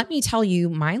 But let me tell you,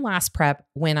 my last prep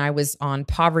when I was on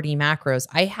poverty macros,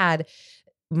 I had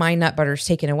my nut butters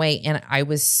taken away and I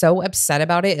was so upset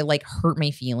about it. It like hurt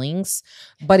my feelings,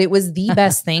 but it was the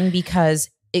best thing because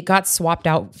it got swapped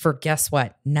out for, guess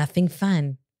what? Nothing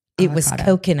fun. It was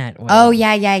coconut oil. Oh,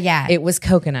 yeah. It was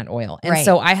coconut oil. And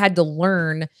so I had to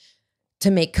learn to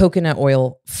make coconut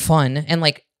oil fun. And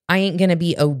like, I ain't going to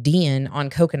be ODing on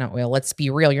coconut oil. Let's be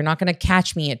real. You're not going to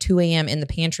catch me at 2 a.m. in the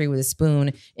pantry with a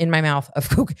spoon in my mouth of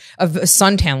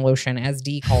suntan lotion, as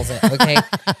Dee calls it. Okay.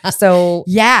 So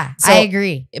I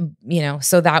agree.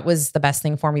 So that was the best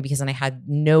thing for me because then I had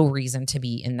no reason to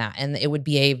be in that. And it would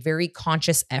be a very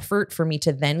conscious effort for me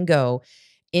to then go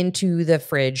into the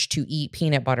fridge to eat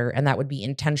peanut butter. And that would be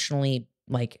intentionally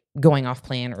like going off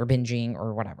plan or binging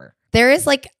or whatever. There is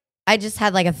like, I just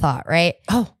had like a thought, right?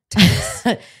 Oh,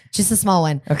 just a small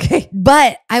one. Okay.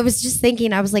 But I was just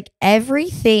thinking, I was like,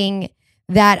 everything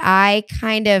that I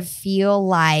kind of feel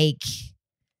like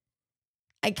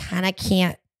I kind of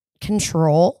can't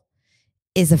control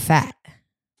is a fat.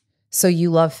 So you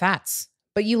love fats,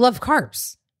 but you love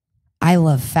carbs. I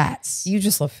love fats. You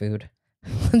just love food.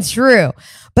 True.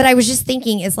 But I was just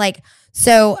thinking, it's like,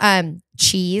 so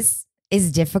cheese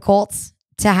is difficult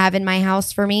to have in my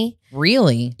house for me.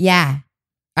 Really? Yeah.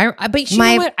 But you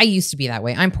know what? I used to be that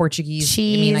way. I'm Portuguese.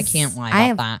 Cheese, I mean, I can't lie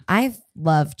about that. I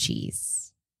love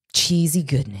cheese. Cheesy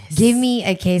goodness. Give me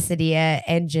a quesadilla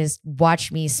and just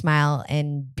watch me smile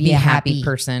and be a happy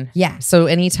person. Yeah. So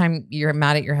anytime you're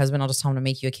mad at your husband, I'll just tell him to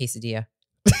make you a quesadilla.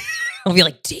 I'll be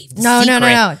like, Dave, No.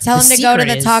 Tell him to go to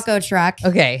the taco truck.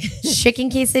 Okay. Chicken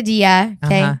quesadilla.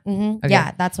 Okay. Uh-huh. Okay.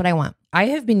 Yeah, that's what I want. I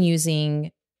have been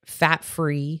using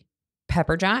fat-free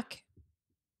pepper jack,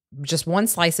 just one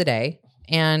slice a day.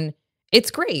 And it's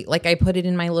great. Like I put it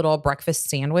in my little breakfast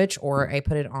sandwich or I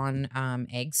put it on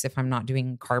eggs if I'm not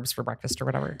doing carbs for breakfast or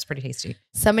whatever. It's pretty tasty.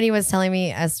 Somebody was telling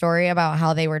me a story about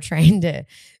how they were trying to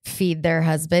feed their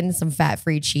husband some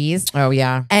fat-free cheese. Oh,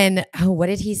 yeah. And what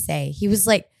did he say? He was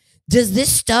like, does this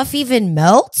stuff even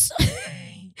melt?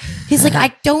 He's like,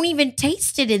 I don't even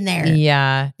taste it in there.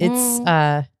 Yeah.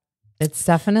 It's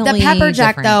definitely the pepper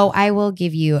jack different. though. I will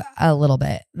give you a little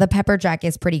bit. The pepper jack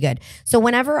is pretty good. So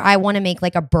whenever I want to make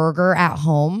like a burger at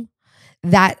home,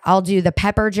 that I'll do the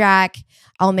pepper jack.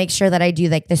 I'll make sure that I do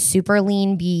like the super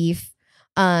lean beef.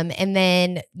 And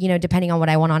then, depending on what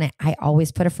I want on it, I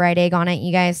always put a fried egg on it,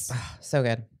 you guys. Oh, so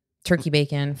good. Turkey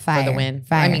bacon Fire, for the win.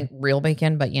 fire. I mean, real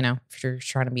bacon, but if you're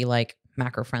trying to be like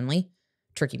macro friendly,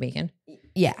 turkey bacon.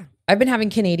 Yeah. I've been having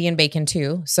Canadian bacon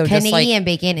too. So Canadian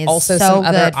bacon is also so some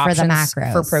other good for the options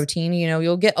macros. for protein.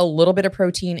 You'll get a little bit of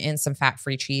protein in some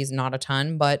fat-free cheese, not a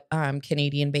ton, but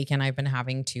Canadian bacon I've been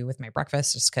having too with my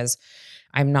breakfast just because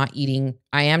I am not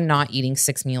eating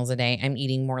 6 meals a day. I'm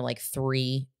eating more like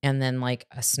 3 and then like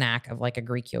a snack of like a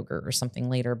Greek yogurt or something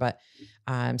later. But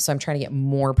so I'm trying to get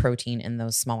more protein in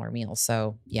those smaller meals.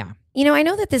 So yeah. I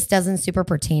know that this doesn't super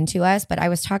pertain to us, but I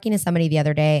was talking to somebody the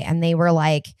other day and they were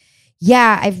like,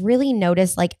 yeah, I've really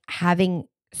noticed like having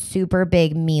super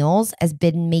big meals has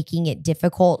been making it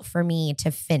difficult for me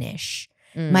to finish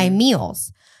my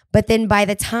meals. But then by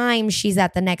the time she's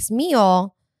at the next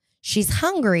meal, she's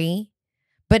hungry,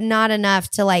 but not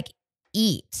enough to like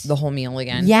eat the whole meal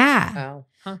again. Yeah. Oh.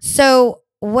 Huh. So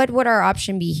what would our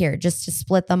option be here? Just to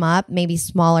split them up, maybe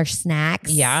smaller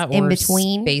snacks in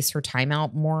between? Space for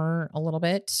timeout more a little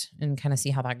bit and kind of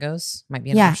see how that goes. Might be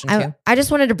an option too. I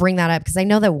just wanted to bring that up because I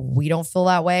know that we don't feel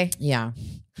that way. Yeah.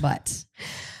 But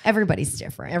everybody's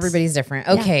different. Everybody's different.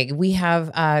 Okay. We have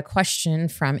a question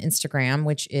from Instagram,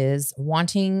 which is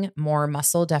wanting more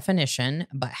muscle definition,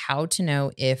 but how to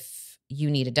know if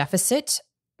you need a deficit,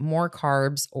 more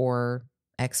carbs, or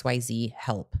XYZ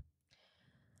help.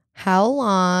 How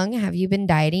long have you been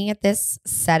dieting at this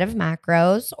set of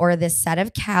macros or this set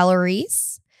of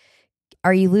calories?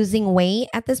 Are you losing weight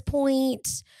at this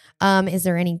point? Is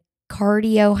there any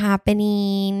cardio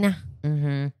happening?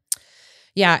 Mm-hmm.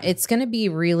 Yeah, it's going to be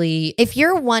really... If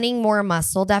you're wanting more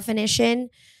muscle definition,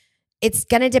 it's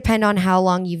going to depend on how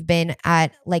long you've been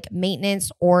at like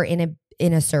maintenance or in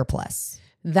a surplus.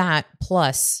 That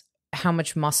plus how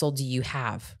much muscle do you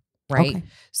have, right? Okay.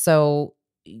 So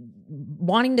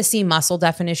wanting to see muscle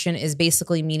definition is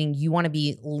basically meaning you want to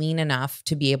be lean enough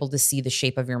to be able to see the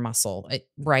shape of your muscle,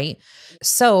 right?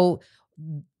 So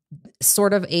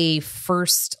sort of a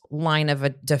first line of a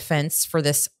defense for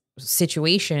this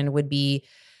situation would be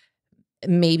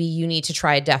maybe you need to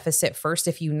try a deficit first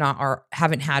if you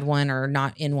haven't had one or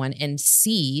not in one and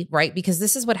see, right? Because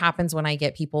this is what happens when I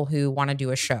get people who want to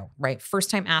do a show, right? First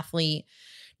time athlete,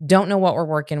 don't know what we're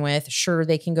working with. Sure,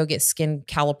 they can go get skin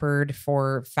calipered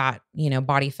for fat,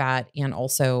 body fat, and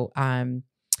also,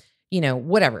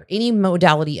 whatever, any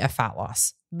modality of fat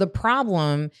loss. The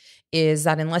problem is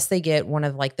that unless they get one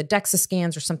of like the DEXA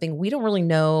scans or something, we don't really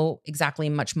know exactly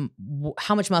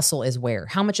how much muscle is where.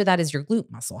 How much of that is your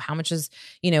glute muscle? How much is,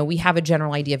 we have a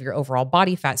general idea of your overall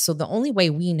body fat. So the only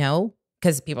way we know,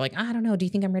 because people are like, I don't know, do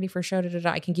you think I'm ready for a show?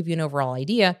 I can give you an overall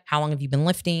idea. How long have you been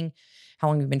lifting? How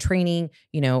long have you been training?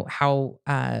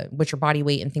 What's your body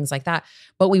weight and things like that.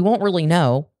 But we won't really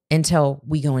know until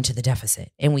we go into the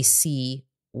deficit and we see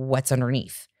what's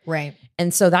underneath. Right.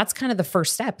 And so that's kind of the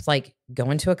first step, like go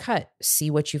into a cut,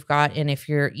 see what you've got. And if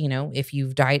you're, if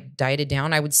you've dieted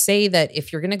down, I would say that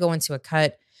if you're going to go into a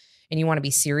cut and you want to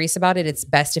be serious about it, it's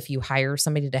best if you hire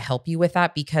somebody to help you with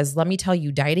that, because let me tell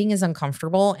you, dieting is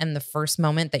uncomfortable. And the first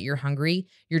moment that you're hungry,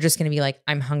 you're just going to be like,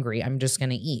 I'm hungry. I'm just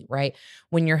going to eat, right?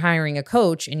 When you're hiring a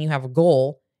coach and you have a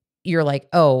goal, you're like,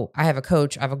 oh, I have a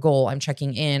coach. I have a goal. I'm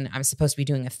checking in. I'm supposed to be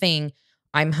doing a thing.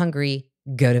 I'm hungry.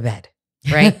 Go to bed.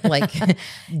 Right? Like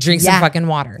drink some fucking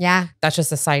water. Yeah. That's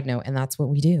just a side note. And that's what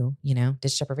we do,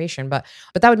 ditch deprivation. But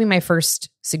that would be my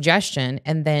first suggestion.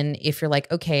 And then if you're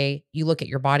like, okay, you look at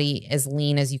your body as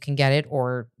lean as you can get it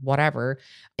or whatever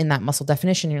in that muscle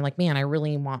definition, you're like, man, I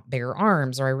really want bigger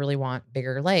arms or I really want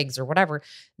bigger legs or whatever.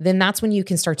 Then that's when you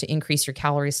can start to increase your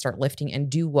calories, start lifting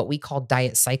and do what we call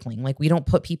diet cycling. Like we don't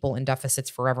put people in deficits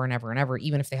forever and ever and ever,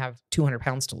 even if they have 200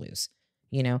 pounds to lose,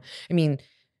 I mean,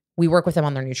 we work with them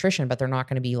on their nutrition, but they're not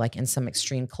going to be like in some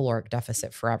extreme caloric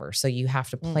deficit forever. So you have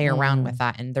to play around with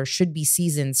that. And there should be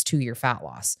seasons to your fat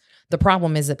loss. The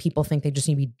problem is that people think they just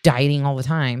need to be dieting all the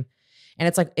time. And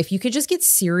it's like, if you could just get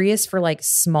serious for like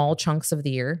small chunks of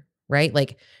the year, right?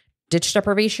 Like ditch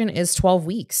deprivation is 12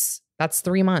 weeks. That's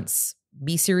 3 months.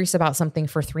 Be serious about something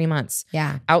for 3 months.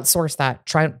 Yeah. Outsource that.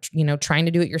 Trying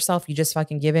to do it yourself. You just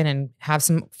fucking give in and have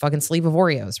some fucking sleeve of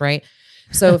Oreos, right?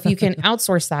 So if you can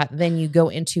outsource that, then you go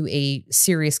into a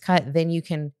serious cut. Then you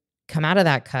can come out of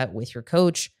that cut with your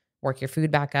coach, work your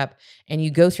food back up, and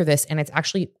you go through this. And it's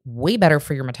actually way better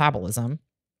for your metabolism.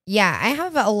 Yeah. I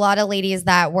have a lot of ladies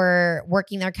that were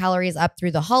working their calories up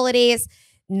through the holidays.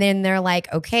 And then they're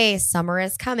like, okay, summer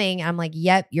is coming. I'm like,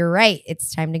 yep, you're right.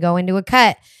 It's time to go into a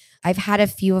cut. I've had a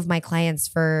few of my clients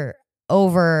for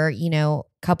over, a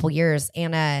couple years.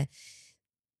 And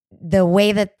the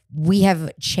way that we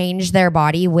have changed their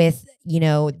body with,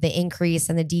 the increase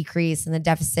and the decrease and the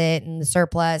deficit and the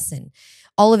surplus and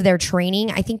all of their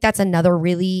training, I think that's another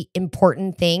really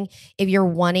important thing. If you're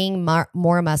wanting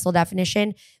more muscle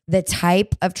definition, the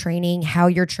type of training, how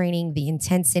you're training, the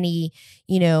intensity,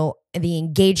 the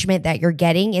engagement that you're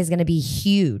getting is going to be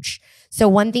huge. So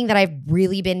one thing that I've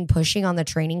really been pushing on the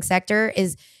training sector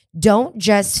is don't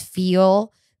just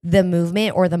feel the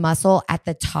movement or the muscle at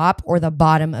the top or the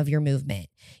bottom of your movement.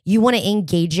 You want to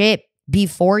engage it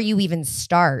before you even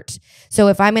start. So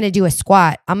if I'm going to do a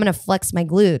squat, I'm going to flex my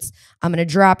glutes. I'm going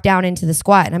to drop down into the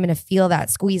squat and I'm going to feel that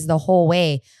squeeze the whole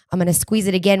way. I'm going to squeeze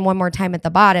it again one more time at the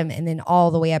bottom and then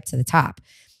all the way up to the top.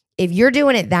 If you're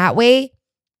doing it that way,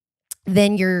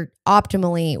 then you're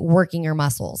optimally working your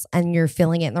muscles and you're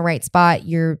feeling it in the right spot.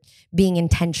 You're being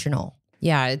intentional.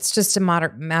 Yeah, it's just a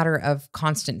matter of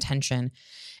constant tension.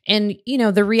 And,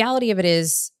 the reality of it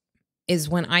is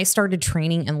when I started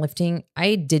training and lifting,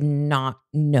 I did not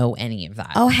know any of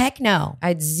that. Oh, heck no. I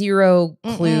had zero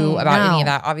clue about any of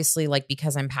that. Obviously, like,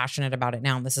 because I'm passionate about it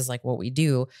now, and this is like what we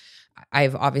do,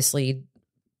 I've obviously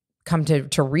come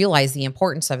to realize the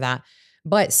importance of that.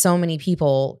 But so many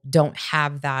people don't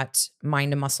have that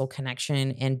mind to muscle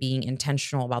connection and being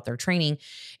intentional about their training.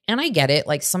 And I get it.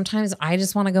 Like sometimes I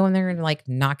just want to go in there and like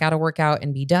knock out a workout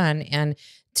and be done. And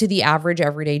to the average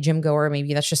everyday gym goer,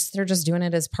 maybe they're just doing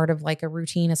it as part of like a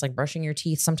routine. It's like brushing your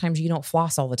teeth. Sometimes you don't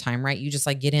floss all the time, right? You just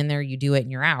like get in there, you do it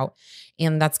and you're out.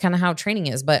 And that's kind of how training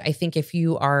is. But I think if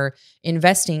you are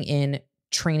investing in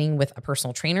training with a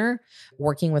personal trainer,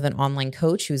 working with an online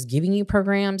coach who's giving you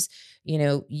programs,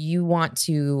 you want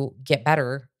to get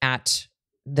better at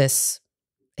this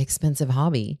expensive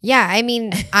hobby. Yeah. I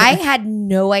mean, I had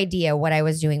no idea what I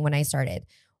was doing when I started.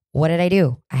 What did I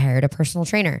do? I hired a personal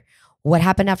trainer. What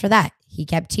happened after that? He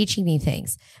kept teaching me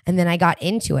things. And then I got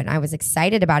into it and I was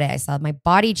excited about it. I saw my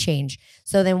body change.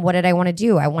 So then what did I want to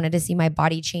do? I wanted to see my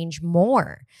body change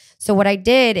more. So what I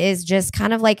did is just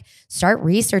kind of like start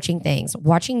researching things,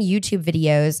 watching YouTube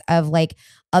videos of like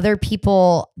other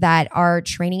people that are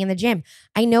training in the gym.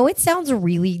 I know it sounds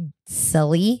really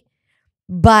silly,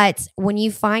 but when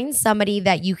you find somebody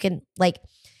that you can like,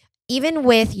 even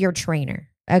with your trainer,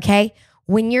 okay?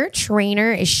 When your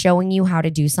trainer is showing you how to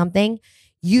do something,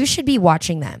 you should be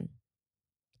watching them.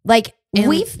 Like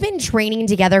we've been training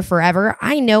together forever.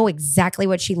 I know exactly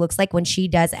what she looks like when she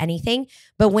does anything,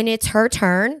 but when it's her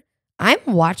turn, I'm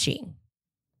watching.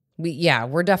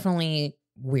 We're definitely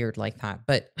weird like that,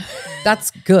 but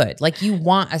that's good. Like you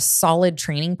want a solid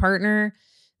training partner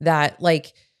that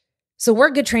like, so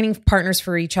we're good training partners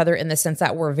for each other in the sense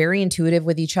that we're very intuitive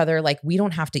with each other. Like we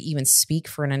don't have to even speak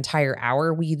for an entire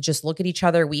hour. We just look at each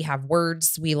other. We have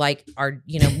words. We like are,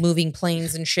 moving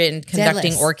planes and shit and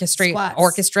conducting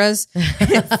orchestras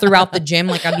throughout the gym.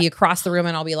 Like I'd be across the room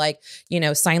and I'll be like,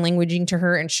 sign languaging to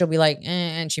her and she'll be like,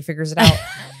 and she figures it out.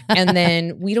 And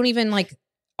then we don't even like,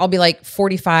 I'll be like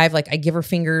 45, like I give her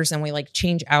fingers and we like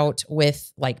change out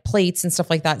with like plates and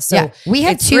stuff like that. So yeah, we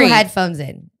have two headphones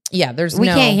in. Yeah, we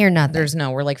can't hear nothing.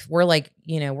 We're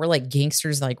like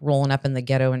gangsters like rolling up in the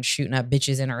ghetto and shooting up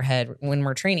bitches in our head when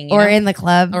we're training. Or in the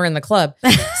club.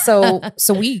 So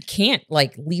we can't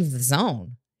like leave the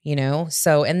zone,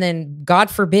 So, and then God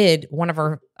forbid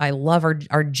I love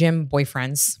our gym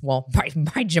boyfriends. Well,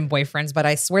 my gym boyfriends, but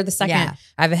I swear the second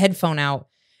I have a headphone out,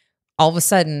 all of a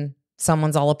sudden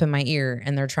someone's all up in my ear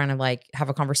and they're trying to like have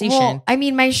a conversation. Well, I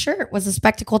mean, my shirt was a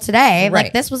spectacle today. Right.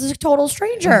 Like this was a total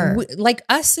stranger. Like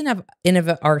us in of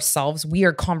ourselves, we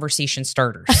are conversation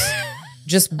starters.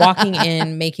 Just walking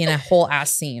in, making a whole ass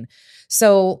scene.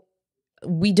 So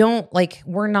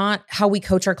we're not how we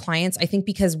coach our clients. I think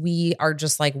because we are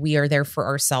just like, we are there for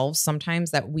ourselves sometimes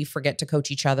that we forget to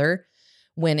coach each other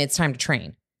when it's time to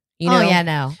train. Oh yeah,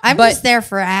 no. I'm just there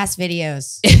for ass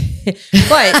videos.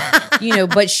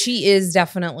 but she is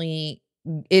definitely,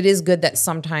 it is good that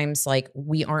sometimes like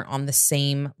we aren't on the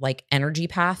same like energy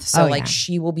path. So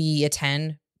she will be a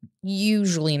 10,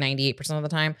 usually 98% of the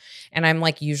time. And I'm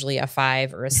like usually a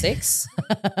 5 or a 6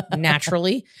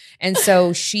 naturally. And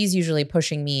so she's usually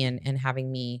pushing me and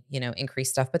having me, increase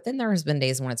stuff. But then there has been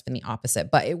days when it's been the opposite,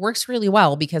 but it works really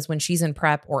well because when she's in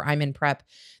prep or I'm in prep,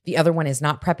 the other one is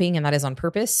not prepping, and that is on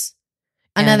purpose.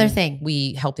 Another thing,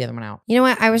 we help the other one out. You know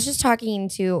what? I was just talking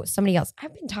to somebody else.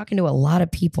 I've been talking to a lot of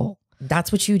people.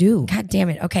 That's what you do. God damn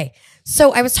it. Okay.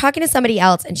 So I was talking to somebody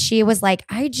else and she was like,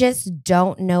 I just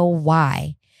don't know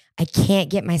why I can't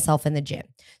get myself in the gym.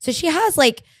 So she has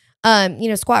like,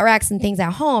 squat racks and things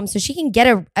at home. So she can get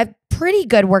a pretty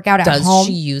good workout at home. Does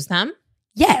she use them?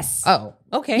 Yes. Oh,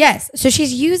 okay. Yes. So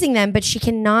she's using them, but she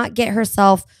cannot get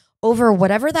herself over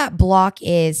whatever that block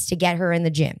is to get her in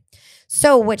the gym.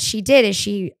 So what she did is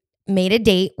she made a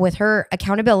date with her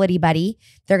accountability buddy.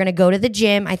 They're going to go to the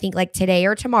gym, I think like today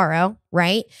or tomorrow,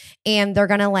 right? And they're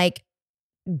going to like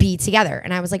be together.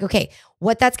 And I was like, okay,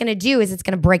 what that's going to do is it's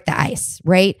going to break the ice,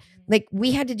 right? Like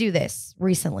we had to do this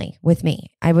recently with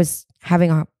me. I was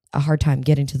having a hard time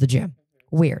getting to the gym.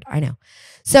 Weird, I know.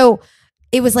 So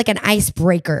it was like an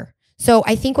icebreaker. So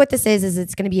I think what this is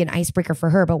it's going to be an icebreaker for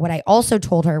her. But what I also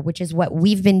told her, which is what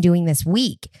we've been doing this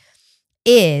week,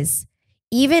 is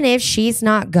even if she's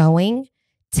not going,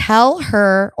 tell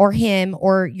her or him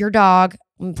or your dog,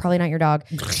 probably not your dog,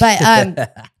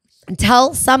 but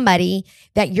tell somebody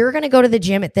that you're going to go to the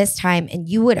gym at this time and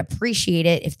you would appreciate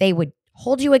it if they would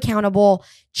hold you accountable,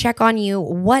 check on you,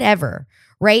 whatever,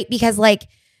 right? Because like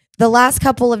the last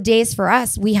couple of days for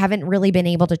us, we haven't really been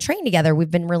able to train together. We've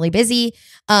been really busy.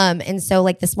 And so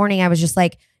like this morning I was just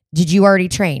like, did you already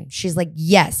train? She's like,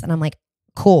 yes. And I'm like,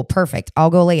 cool, perfect. I'll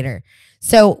go later.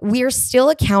 So we're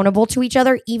still accountable to each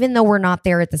other, even though we're not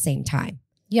there at the same time.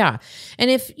 Yeah.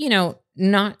 And if,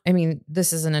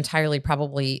 this is an entirely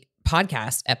probably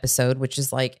podcast episode, which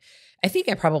is like, I think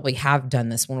I probably have done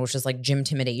this one, which is like gym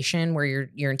intimidation, where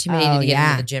you're intimidated to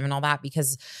get into the gym and all that,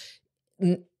 because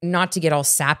not to get all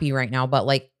sappy right now, but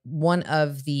like one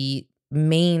of the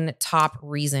main top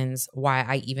reasons why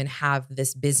I even have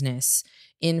this business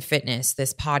in fitness,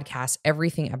 this podcast,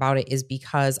 everything about it is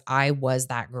because I was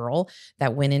that girl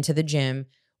that went into the gym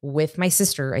with my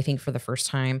sister, I think for the first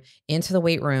time, into the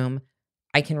weight room.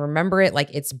 I can remember it like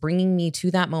it's bringing me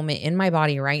to that moment in my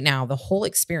body right now. The whole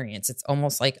experience, it's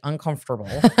almost like uncomfortable,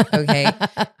 okay,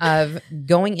 of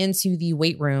going into the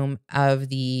weight room of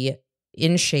the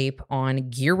In Shape on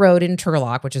Gear Road in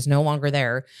Turlock, which is no longer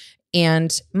there.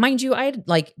 And mind you, I had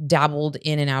like dabbled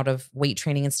in and out of weight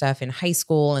training and stuff in high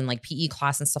school and like PE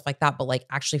class and stuff like that, but like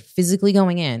actually physically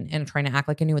going in and trying to act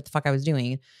like I knew what the fuck I was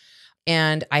doing.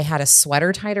 And I had a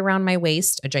sweater tied around my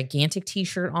waist, a gigantic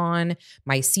t-shirt on,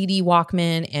 my CD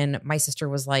Walkman, and my sister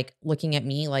was like looking at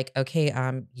me like, okay,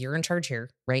 you're in charge here,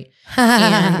 right?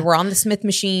 And we're on the Smith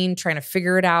machine trying to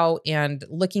figure it out and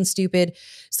looking stupid.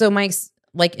 So my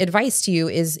like advice to you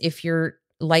is, if you're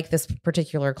like this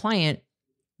particular client,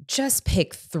 just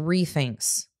pick 3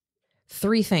 things,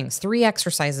 3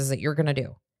 exercises that you're going to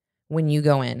do when you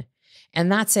go in.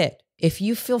 And that's it. If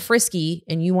you feel frisky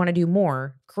and you want to do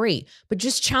more, great. But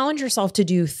just challenge yourself to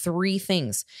do 3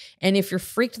 things. And if you're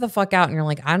freaked the fuck out and you're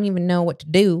like, I don't even know what to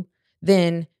do,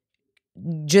 then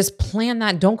just plan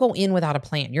that. Don't go in without a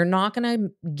plan. You're not going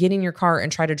to get in your car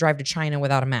and try to drive to China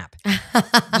without a map.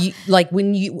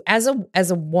 When you, as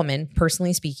a woman,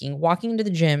 personally speaking, walking into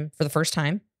the gym for the first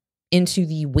time, into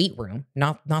the weight room,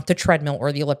 not the treadmill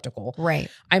or the elliptical. Right.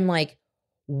 I'm like,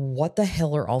 what the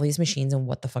hell are all these machines and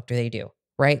what the fuck do they do?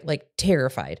 Right? Like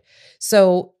terrified.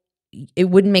 So it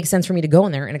wouldn't make sense for me to go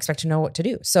in there and expect to know what to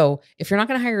do. So if you're not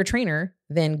going to hire a trainer,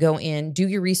 then go in, do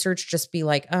your research, just be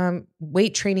like,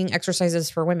 weight training exercises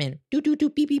for women, beep, beep,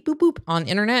 boop, boop on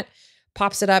internet,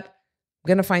 pops it up. I'm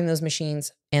going to find those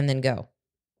machines and then go.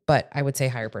 But I would say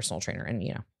hire a personal trainer and,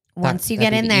 once you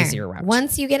get in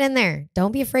there,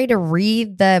 don't be afraid to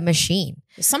read the machine.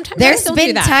 Sometimes there's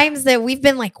been times that we've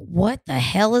been like, what the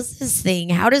hell is this thing?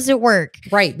 How does it work?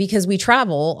 Right. Because we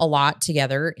travel a lot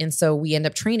together. And so we end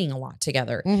up training a lot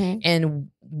together. Mm-hmm. And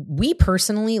we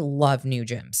personally love new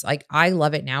gyms. Like I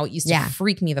love it now. It used to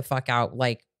freak me the fuck out,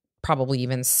 like probably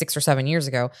even 6 or 7 years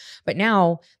ago. But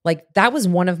now, like that was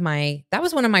one of my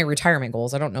retirement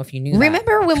goals. I don't know if you knew that.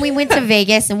 Remember when we went to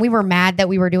Vegas and we were mad that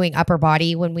we were doing upper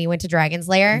body when we went to Dragon's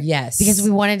Lair? Yes. Because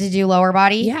we wanted to do lower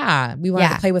body? Yeah. We wanted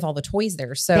to play with all the toys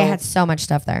there. So they had so much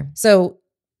stuff there. So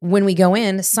when we go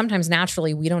in, sometimes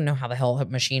naturally we don't know how the hell a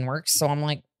machine works. So I'm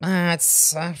like,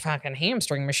 It's a fucking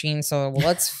hamstring machine. So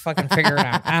let's fucking figure it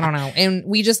out. I don't know. And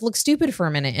we just look stupid for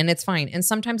a minute and it's fine. And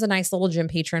sometimes a nice little gym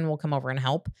patron will come over and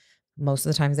help. Most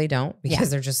of the times they don't because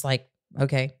they're just like,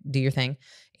 okay, do your thing.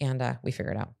 And we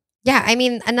figure it out. Yeah. I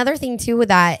mean, another thing too with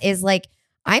that is like,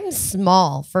 I'm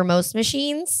small for most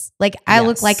machines. Like I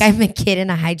look like I'm a kid in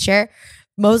a high chair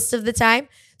most of the time.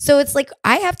 So it's like,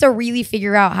 I have to really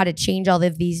figure out how to change all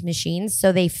of these machines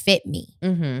so they fit me.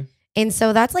 Mm-hmm. And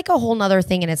so that's like a whole nother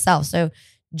thing in itself. So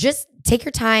just take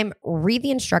your time, read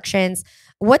the instructions.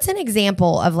 What's an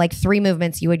example of like 3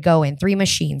 movements you would go in, 3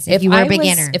 machines if you were a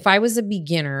beginner? If I was a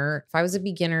beginner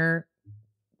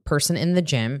person in the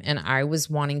gym and I was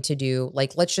wanting to do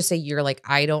like, let's just say you're like,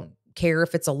 I don't care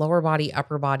if it's a lower body,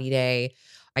 upper body day.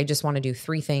 I just want to do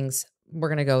 3 things. We're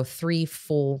going to go 3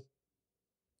 full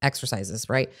exercises,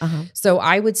 right? So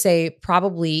I would say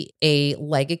probably a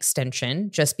leg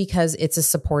extension just because it's a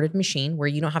supported machine where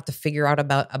you don't have to figure out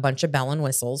about a bunch of bell and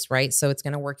whistles, right? So it's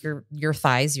going to work your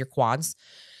thighs, your quads.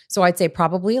 So I'd say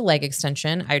probably a leg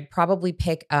extension. I'd probably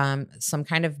pick some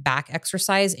kind of back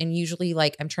exercise. And usually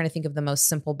like, I'm trying to think of the most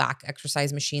simple back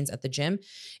exercise machines at the gym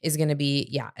is going to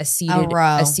be, a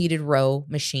seated row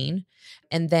machine.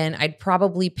 And then I'd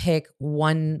probably pick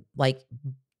one, like,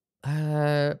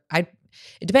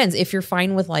 it depends. If you're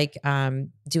fine with like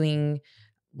doing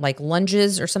like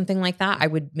lunges or something like that, I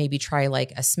would maybe try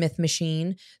like a Smith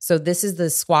machine. So this is the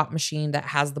squat machine that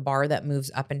has the bar that moves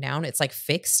up and down. It's like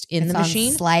fixed in the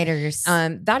machine. Sliders.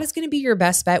 That is going to be your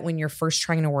best bet when you're first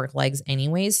trying to work legs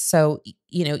anyways. So,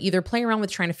 either play around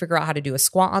with trying to figure out how to do a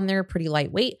squat on there, pretty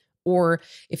lightweight, or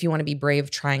if you want to be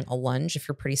brave, trying a lunge if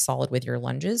you're pretty solid with your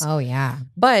lunges. Oh yeah.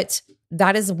 But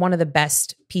that is one of the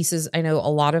best pieces. I know a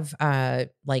lot of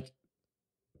like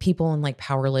people in like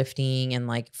powerlifting and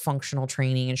like functional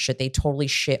training and shit, they totally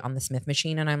shit on the Smith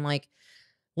machine. And I'm like,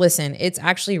 listen, it's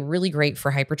actually really great for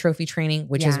hypertrophy training,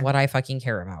 which is what I fucking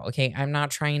care about. Okay. I'm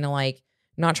not trying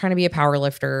to be a power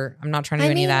lifter. I'm not trying to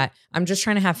do any of that. I'm just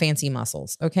trying to have fancy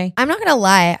muscles. Okay. I'm not going to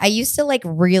lie. I used to like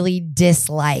really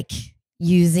dislike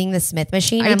using the Smith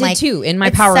machine. I'm did like, too in my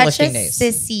powerlifting days.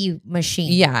 Sissy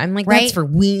machine. Yeah, I'm like, that's for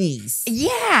weenies.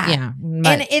 Yeah,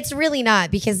 and it's really not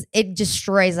because it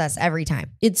destroys us every time.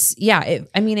 We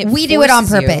do it on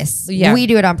purpose. We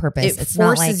do it on purpose. It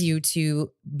forces you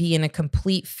to be in a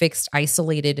complete, fixed,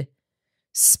 isolated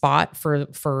spot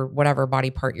for whatever body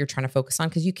part you're trying to focus on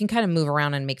because you can kind of move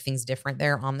around and make things different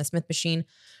there on the Smith machine.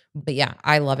 But yeah,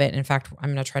 I love it. In fact,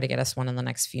 I'm going to try to get us one in the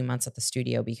next few months at the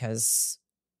studio because,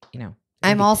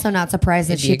 I'm also not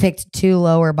surprised that she picked 2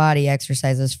 lower body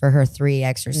exercises for her 3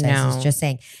 exercises. No. Just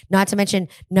saying. Not to mention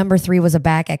number 3 was a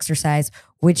back exercise,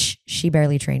 which she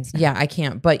barely trains now. Yeah, I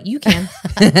can't, but you can.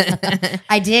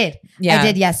 I did. Yeah. I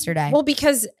did yesterday. Well,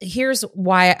 because here's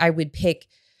why I would pick.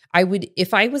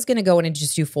 If I was going to go in and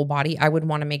just do full body, I would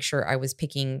want to make sure I was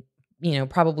picking,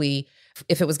 probably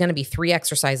if it was going to be 3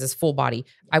 exercises, full body,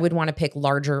 I would want to pick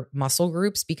larger muscle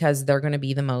groups because they're going to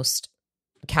be the most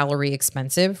calorie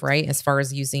expensive, right? As far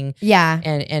as using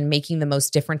and making the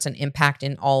most difference and impact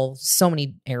in so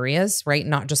many areas, right?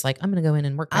 Not just like I'm going to go in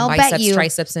and work my biceps,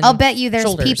 triceps, and I'll bet you there's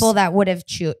shoulders. People that would have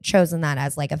chosen that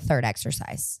as like a 3rd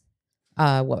exercise.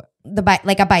 What?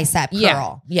 Like a bicep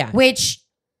curl. Yeah. Which,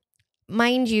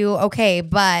 mind you, okay,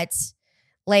 but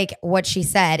like what she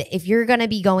said, if you're going to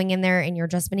be going in there and you're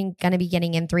just going to be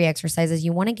getting in 3 exercises,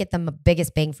 you want to get them the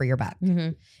biggest bang for your buck.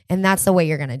 Mm-hmm. And that's the way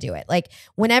you're going to do it. Like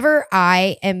whenever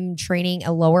I am training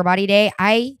a lower body day,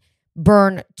 I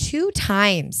burn 2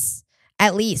 times,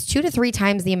 at least 2 to 3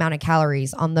 times the amount of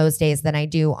calories on those days than I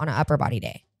do on an upper body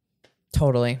day.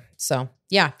 Totally. So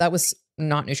yeah, that was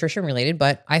not nutrition related,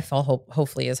 but I felt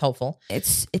hopefully is helpful.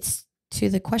 It's to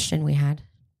the question we had.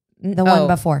 The one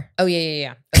before. Oh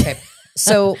yeah. Okay.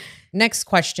 So next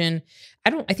question.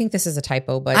 I think this is a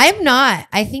typo, but I'm not.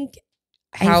 I think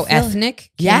how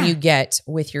ethnic can you get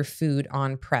with your food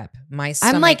on prep? My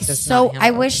stomach I'm like, does so not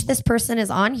I wish this person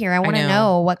is on here. I want to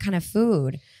know what kind of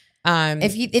food.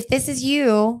 If this is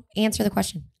you, answer the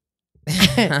question.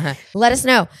 Let us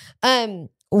know.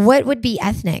 What would be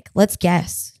ethnic? Let's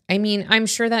guess. I mean, I'm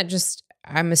sure that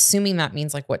I'm assuming that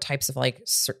means like what types of like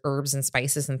herbs and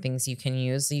spices and things you can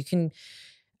use.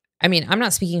 I'm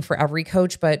not speaking for every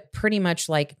coach, but pretty much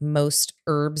like most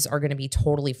herbs are going to be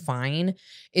totally fine.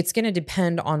 It's going to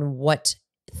depend on what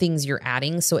things you're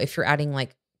adding. So if you're adding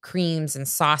like creams and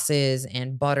sauces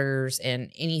and butters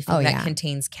and anything that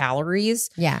contains calories,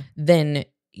 then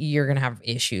you're going to have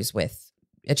issues with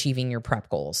achieving your prep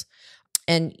goals.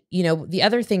 And, the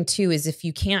other thing too is if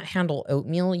you can't handle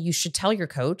oatmeal, you should tell your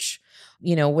coach.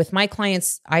 With my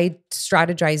clients, I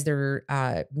strategize their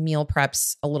meal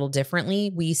preps a little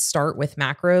differently. We start with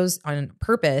macros on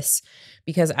purpose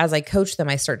because as I coach them,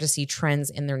 I start to see trends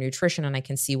in their nutrition and I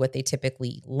can see what they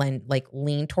typically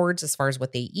lean towards as far as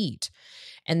what they eat.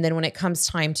 And then when it comes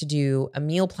time to do a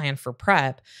meal plan for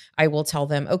prep, I will tell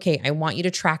them, okay, I want you to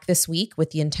track this week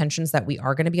with the intentions that we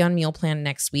are going to be on meal plan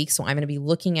next week. So I'm going to be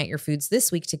looking at your foods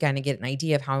this week to kind of get an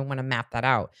idea of how I want to map that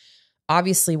out.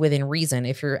 Obviously within reason,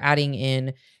 if you're adding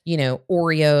in,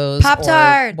 Oreos,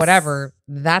 Pop-Tarts, or whatever,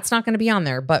 that's not going to be on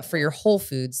there. But for your whole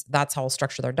foods, that's how I'll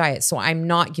structure their diet. So I'm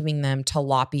not giving them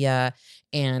tilapia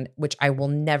which I will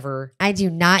never. I do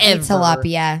not eat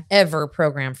tilapia. Ever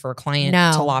program for a client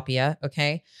tilapia.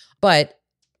 Okay. But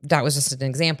that was just an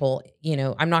example.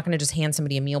 I'm not going to just hand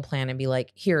somebody a meal plan and be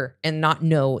like, here, and not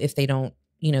know if they don't,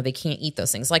 they can't eat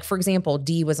those things. Like, for example,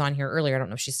 Dee was on here earlier. I don't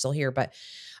know if she's still here, but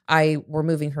we're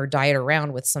moving her diet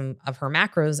around with some of her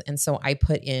macros. And so I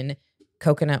put in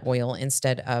coconut oil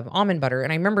instead of almond butter.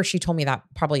 And I remember she told me that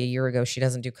probably a year ago, she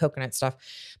doesn't do coconut stuff,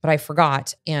 but I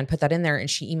forgot and put that in there. And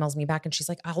she emails me back and she's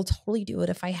like, I'll totally do it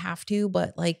if I have to,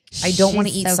 but like, I don't want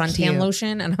to eat suntan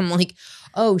lotion. And I'm like,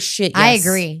 oh shit. Yes, I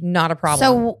agree. Not a problem.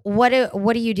 So what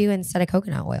do you do instead of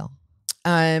coconut oil?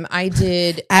 I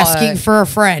did asking for a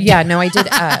friend. Yeah, no, I did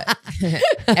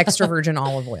extra virgin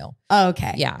olive oil. Oh,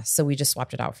 okay. Yeah. So we just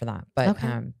swapped it out for that. But,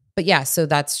 okay. But yeah, so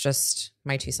that's just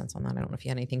my 2 cents on that. I don't know if you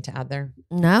had anything to add there.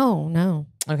 No.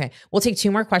 Okay. We'll take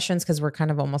 2 more questions because we're kind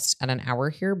of almost at an hour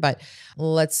here, but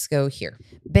let's go here.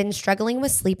 Been struggling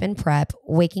with sleep and prep,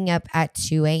 waking up at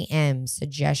 2 a.m.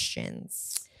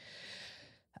 Suggestions.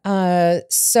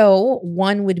 So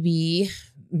one would be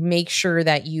make sure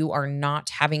that you are not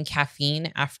having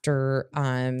caffeine after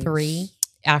 3.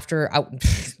 After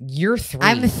you're 3.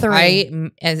 I'm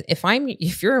 3.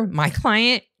 If you're my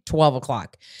client, 12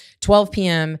 o'clock, 12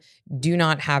 p.m. Do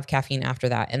not have caffeine after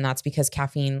that. And that's because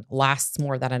caffeine lasts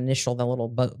more that initial, the little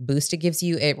boost it gives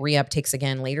you. It reuptakes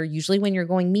again later, usually when you're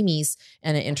going mimes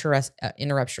and it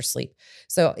interrupts your sleep.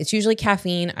 So it's usually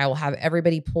caffeine. I will have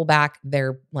everybody pull back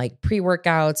their like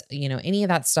pre-workouts, any of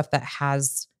that stuff that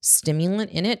has stimulant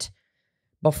in it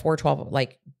before 12,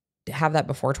 like have that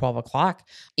before 12 o'clock.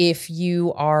 If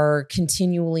you are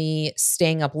continually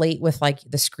staying up late with like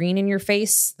the screen in your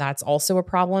face, that's also a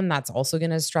problem. That's also going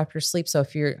to disrupt your sleep. So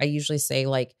I usually say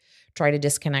like, try to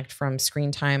disconnect from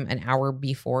screen time an hour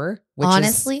before, which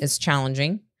honestly is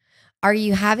challenging. Are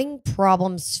you having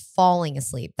problems falling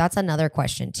asleep? That's another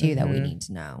question too, that we need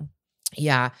to know.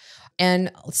 Yeah.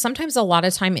 And sometimes a lot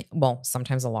of time. Oh,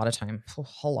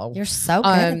 hello. You're so good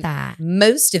at that.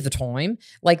 Most of the time,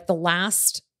 like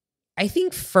I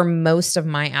think for most of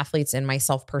my athletes and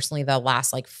myself personally, the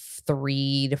last like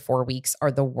 3 to 4 weeks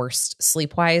are the worst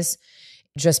sleep wise,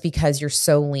 just because you're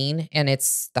so lean and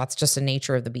that's just the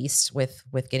nature of the beast with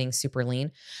getting super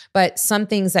lean. But some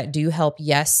things that do help.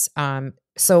 Yes.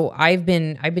 So I've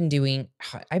been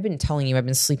telling you, I've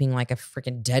been sleeping like a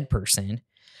freaking dead person,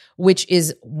 which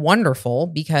is wonderful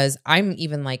because I'm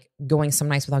even like going some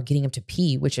nights without getting up to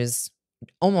pee, which is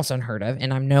almost unheard of.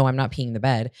 And I'm not peeing the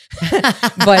bed,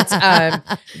 but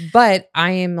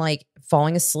I am like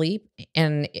falling asleep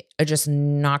and it just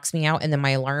knocks me out. And then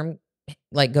my alarm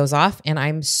like goes off and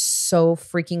I'm so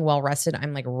freaking well rested.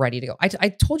 I'm like ready to go. I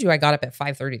told you I got up at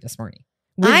 5:30 this morning.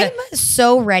 I'm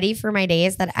so ready for my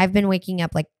days that I've been waking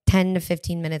up like 10 to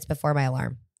 15 minutes before my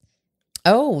alarm.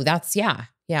 Oh, that's yeah.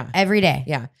 Every day.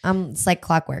 Yeah. It's like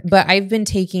clockwork. But I've been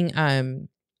taking,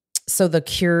 so the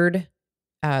cured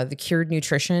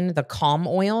nutrition, the calm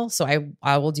oil. So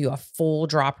I will do a full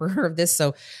dropper of this.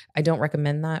 So I don't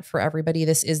recommend that for everybody.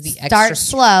 This is the Start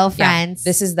slow, friends.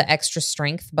 This is the extra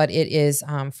strength, but it is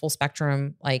full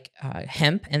spectrum like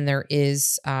hemp, and there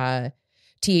is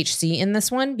THC in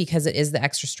this one because it is the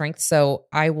extra strength. So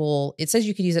it says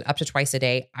you could use it up to twice a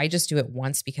day. I just do it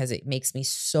once because it makes me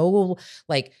so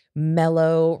like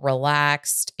mellow,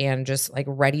 relaxed, and just like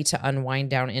ready to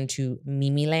unwind down into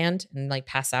Mimi land and like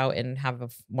pass out and have a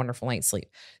wonderful night's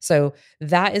sleep. So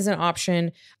that is an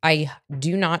option. I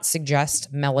do not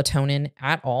suggest melatonin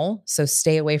at all. So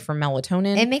stay away from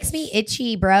melatonin. It makes me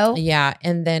itchy, bro. Yeah.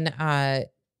 And then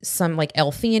some like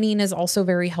L-theanine is also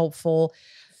very helpful.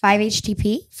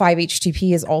 5-HTP?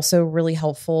 5-HTP is also really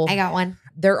helpful. I got one.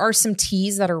 There are some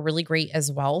teas that are really great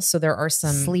as well. So there are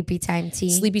some sleepy time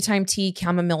tea.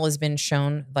 Chamomile has been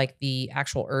shown, like the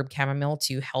actual herb chamomile,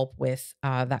 to help with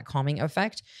that calming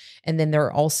effect. And then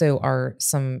there also are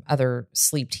some other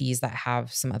sleep teas that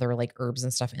have some other like herbs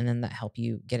and stuff in them that help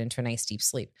you get into a nice deep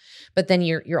sleep. But then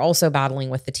you're also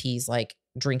battling with the teas like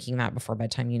drinking that before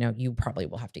bedtime, you probably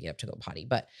will have to get up to go potty.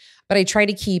 But I try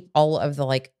to keep all of the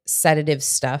like sedative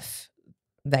stuff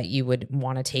that you would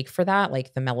want to take for that,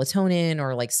 like the melatonin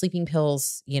or like sleeping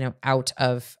pills, out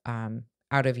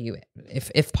of you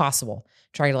if possible.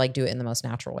 Try to like do it in the most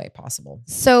natural way possible.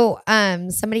 So,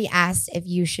 somebody asked if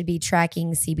you should be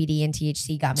tracking CBD and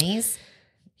THC gummies.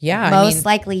 Yeah. Most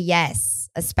likely, yes.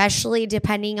 Especially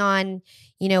depending on,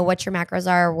 what your macros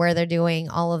are, where they're doing,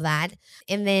 all of that.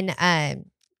 And then,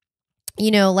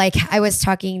 like I was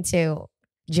talking to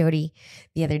Jody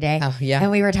the other day. Oh, yeah.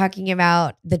 And we were talking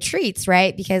about the treats,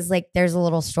 right? Because like there's a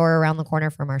little store around the corner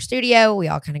from our studio. We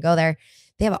all kind of go there.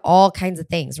 They have all kinds of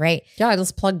things, right? Yeah,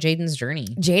 let's plug Jaden's Journey.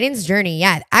 Jaden's Journey,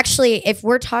 yeah. Actually, if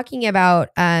we're talking about,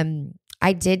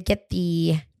 I did get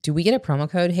the... Do we get a promo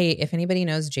code? Hey, if anybody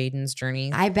knows Jaden's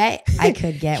Journey. I bet I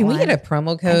could get Can one. we get a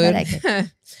promo code? I bet I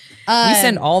could. We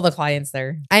send all the clients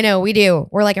there. I know, we do.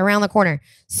 We're like around the corner.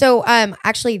 So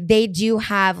actually, they do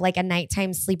have like a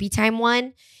nighttime sleepy time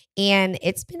one. And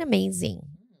it's been amazing.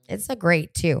 It's a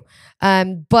great too.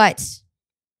 But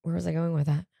where was I going with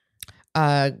that?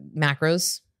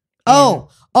 Macros.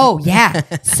 Oh yeah.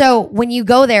 So when you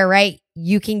go there, right,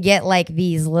 you can get like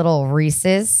these little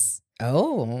Reese's.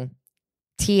 Oh.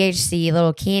 THC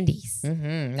little candies.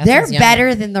 Mm-hmm. They're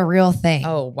better than the real thing.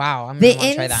 Oh, wow. I'm the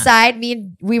gonna try that.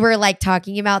 inside, we were like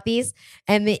talking about these,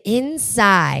 and the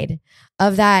inside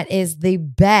of that is the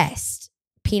best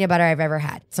peanut butter I've ever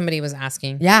had. Somebody was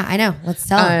asking. Yeah, I know. Let's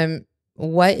tell them.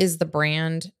 What is the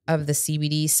brand of the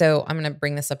CBD? So I'm going to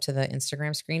bring this up to the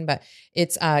Instagram screen, but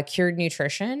it's Cured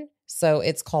Nutrition. So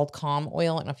it's called Calm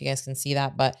Oil. I don't know if you guys can see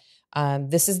that, but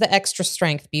this is the extra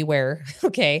strength. Beware.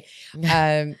 Okay.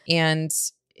 And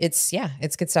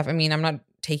it's good stuff. I mean, I'm not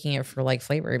taking it for like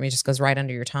flavor. I mean, it just goes right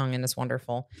under your tongue and it's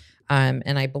wonderful.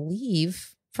 And I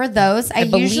believe for those, I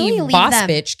usually leave Boss them.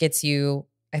 Bitch gets you,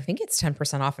 I think it's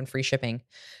 10% off and free shipping,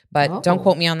 but don't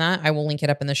quote me on that. I will link it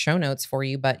up in the show notes for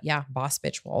you. But yeah, Boss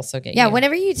Bitch will also get you. Yeah,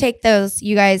 whenever you take those,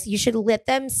 you guys, you should let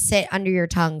them sit under your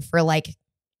tongue for like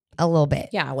a little bit.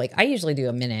 Yeah, like I usually do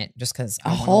a minute just because a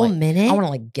whole minute. I want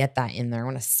to like get that in there. I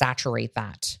want to saturate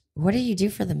that. What do you do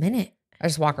for the minute? I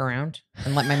just walk around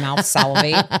and let my mouth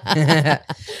salivate.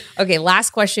 Okay, last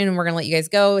question, and we're gonna let you guys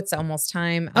go. It's almost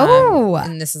time.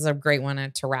 And this is a great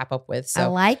one to wrap up with. So I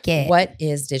like it. What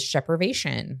is ditch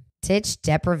deprivation? Ditch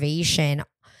deprivation.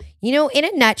 In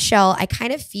a nutshell, I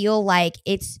kind of feel like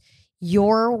it's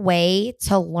your way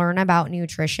to learn about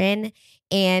nutrition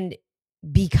and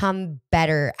become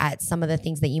better at some of the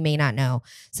things that you may not know.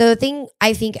 So the thing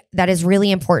I think that is really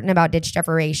important about ditch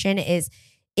deprivation is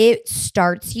it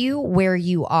starts you where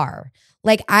you are.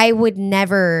 Like I would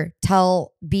never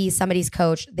be somebody's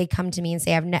coach. They come to me and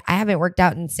say, I haven't worked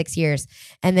out in 6 years.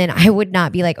 And then I would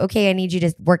not be like, okay, I need you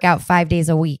to work out 5 days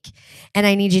a week. And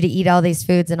I need you to eat all these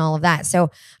foods and all of that. So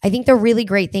I think the really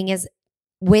great thing is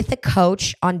with a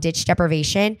coach on ditch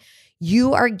deprivation,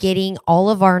 you are getting all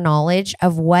of our knowledge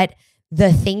of what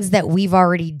the things that we've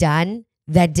already done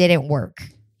that didn't work.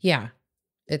 Yeah.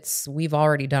 We've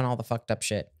already done all the fucked up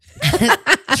shit.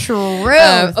 True.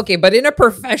 Okay, but in a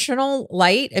professional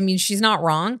light, I mean, she's not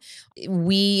wrong.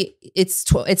 It's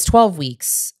 12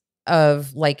 weeks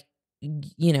of like,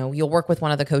 you'll work with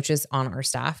one of the coaches on our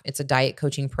staff. It's a diet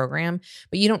coaching program,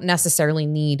 but you don't necessarily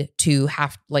need to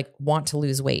want to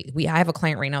lose weight. I have a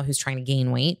client right now who's trying to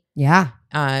gain weight. Yeah.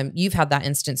 You've had that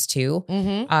instance too.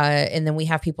 Mm-hmm. And then we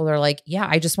have people that are like, yeah,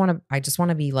 I just want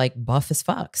to be like buff as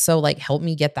fuck. So like, help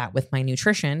me get that with my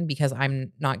nutrition because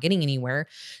I'm not getting anywhere.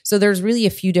 So there's really a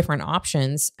few different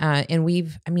options. And we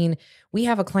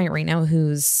have a client right now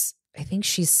who's, I think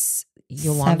she's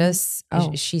Yolanda's,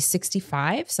 she's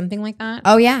 65, something like that.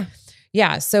 Oh yeah.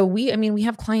 Yeah. So we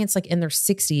have clients like in their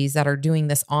 60s that are doing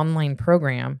this online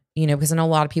program, because I know a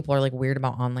lot of people are like weird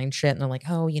about online shit and they're like,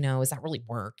 oh, does that really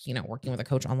work? Working with a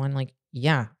coach online? Like,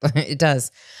 yeah, it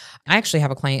does. I actually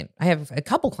have I have a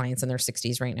couple clients in their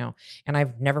 60s right now and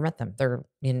I've never met them. They're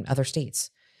in other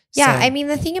states. Yeah. So,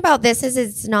 the thing about this is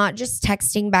it's not just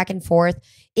texting back and forth.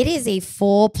 It is a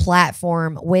full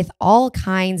platform with all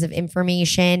kinds of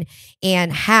information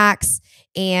and hacks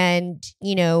and,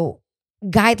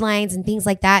 guidelines and things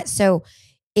like that. So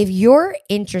if you're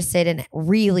interested in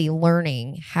really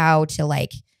learning how to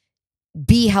like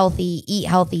be healthy,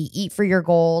 eat for your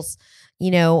goals,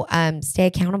 stay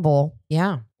accountable.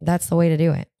 Yeah. That's the way to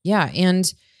do it. Yeah.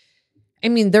 And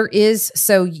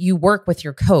so you work with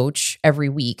your coach every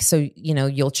week. So,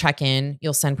 you'll check in,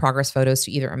 you'll send progress photos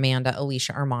to either Amanda,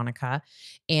 Alicia, or Monica.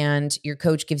 And your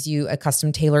coach gives you a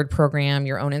custom tailored program,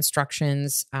 your own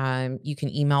instructions. You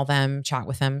can email them, chat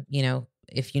with them,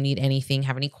 if you need anything,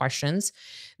 have any questions,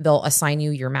 they'll assign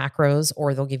you your macros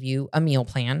or they'll give you a meal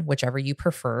plan, whichever you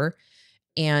prefer.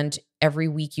 And every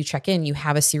week you check in, you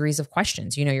have a series of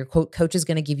questions. You know, your coach is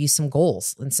going to give you some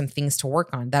goals and some things to work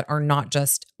on that are not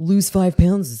just lose 5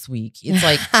 pounds this week.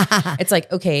 It's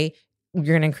like, okay, you're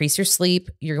going to increase your sleep.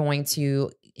 You're going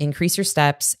to increase your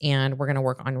steps, and we're going to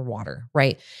work on your water.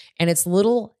 Right. And it's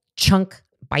little chunk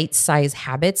bite-sized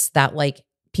habits that like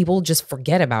people just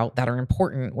forget about that are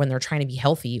important when they're trying to be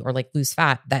healthy or like lose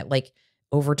fat, that like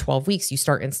over 12 weeks, you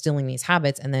start instilling these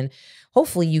habits, and then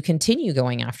hopefully you continue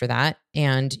going after that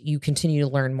and you continue to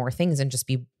learn more things and just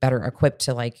be better equipped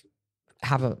to like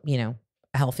have a, you know,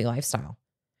 a healthy lifestyle.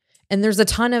 And there's a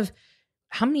ton of,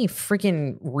 how many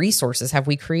freaking resources have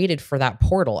we created for that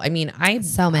portal? I mean,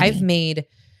 I've made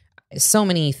so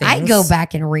many things. I go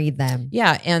back and read them.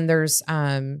 Yeah. And there's,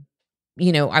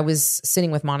 you know, I was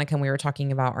sitting with Monica and we were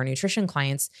talking about our nutrition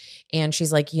clients, and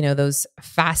she's like, you know, those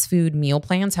fast food meal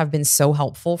plans have been so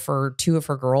helpful for 2 of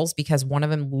her girls because one of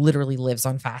them literally lives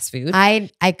on fast food. I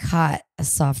caught a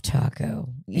soft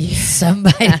taco in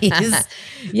somebody's.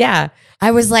 Yeah.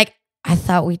 I was like, I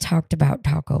thought we talked about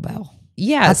Taco Bell.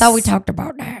 Yes. I thought we talked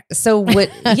about that. So what,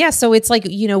 yeah. So it's like,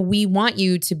 you know, we want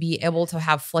you to be able to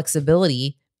have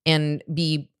flexibility and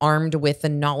be armed with the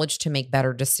knowledge to make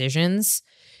better decisions,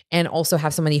 and also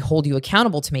have somebody hold you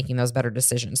accountable to making those better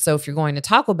decisions. So if you're going to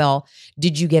Taco Bell,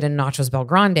 did you get a Nachos Bel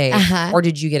Grande or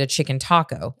did you get a chicken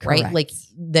taco? Correct. Right? Like,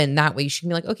 then that way you should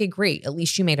be like, okay, great. At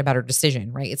least you made a better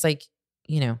decision, right? It's like,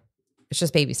 you know, it's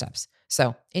just baby steps.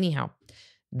 So anyhow,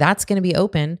 that's going to be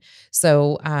open.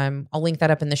 So I'll link that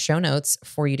up in the show notes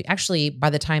for you to actually, by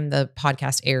the time the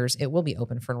podcast airs, it will be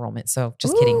open for enrollment. So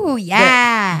just kidding. Oh,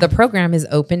 yeah. The program is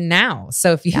open now.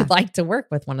 So if you'd like to work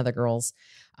with one of the girls,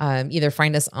 either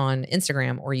find us on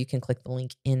Instagram or you can click the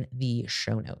link in the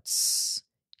show notes.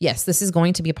 Yes, this is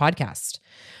going to be a podcast.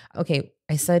 Okay,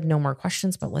 I said no more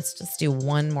questions, but let's just do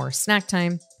one more snack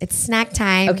time. It's snack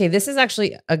time. Okay, this is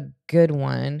actually a good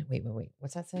one. Wait.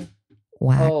 What's that say?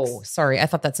 Wax. Oh, sorry. I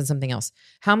thought that said something else.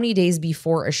 How many days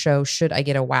before a show should I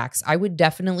get a wax? I would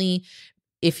definitely,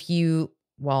 you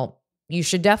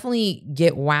should definitely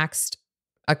get waxed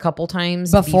a couple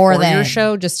times before your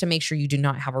show, just to make sure you do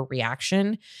not have a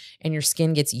reaction and your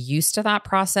skin gets used to that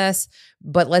process.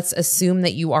 But let's assume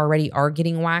that you already are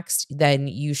getting waxed. Then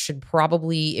you should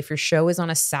probably, if your show is on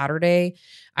a Saturday,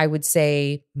 I would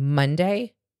say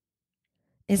Monday.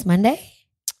 Is Monday,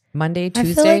 Tuesday?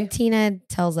 I feel like Tina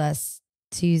tells us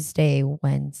Tuesday,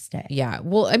 Wednesday. Yeah.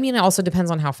 Well, I mean, it also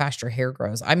depends on how fast your hair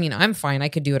grows. I mean, I'm fine. I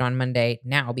could do it on Monday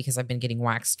now because I've been getting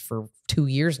waxed for 2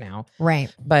 years now.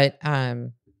 Right. But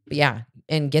yeah.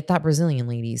 And get that Brazilian,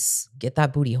 ladies. Get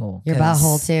that booty hole. Your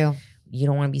butthole too. You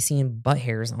don't want to be seeing butt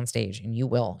hairs on stage, and you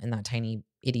will in that tiny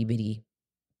itty bitty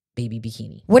baby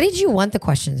bikini. What did you want the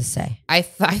question to say? I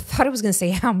thought it was going to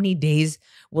say, how many days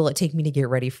will it take me to get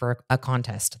ready for a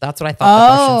contest? That's what I thought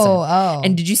the question said. Oh.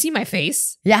 And did you see my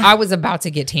face? Yeah. I was about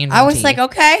to get tangenty. I was like,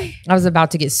 okay. I was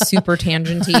about to get super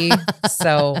tangenty.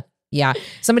 So yeah.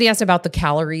 Somebody asked about the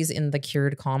calories in the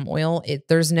cured calm oil.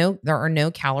 There are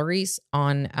no calories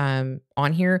on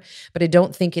here, but I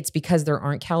don't think it's because there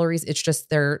aren't calories. It's just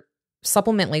their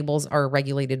supplement labels are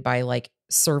regulated by like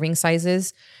serving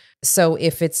sizes. So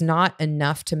if it's not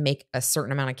enough to make a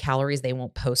certain amount of calories, they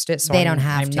won't post it. So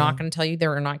I'm not going to tell you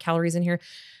there are not calories in here.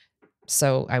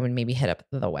 So I would maybe hit up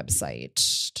the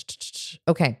website.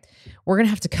 Okay. We're going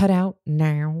to have to cut out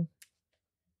now.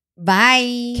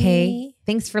 Bye. Okay.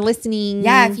 Thanks for listening.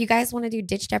 Yeah. If you guys want to do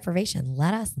ditch deprivation,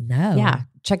 let us know. Yeah.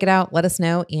 Check it out. Let us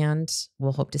know. And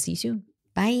we'll hope to see you soon.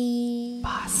 Bye.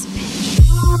 Boss bitch.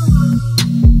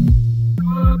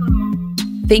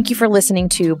 Thank you for listening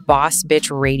to Boss Bitch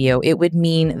Radio. It would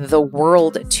mean the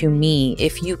world to me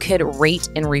if you could rate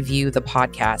and review the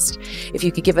podcast. If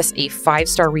you could give us a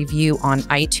 5-star review on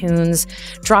iTunes,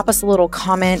 drop us a little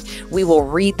comment. We will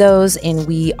read those, and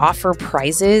we offer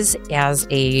prizes as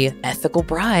a ethical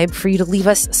bribe for you to leave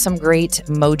us some great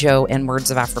mojo and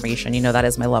words of affirmation. You know, that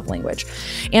is my love language.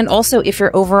 And also, if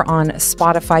you're over on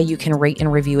Spotify, you can rate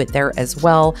and review it there as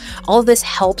well. All of this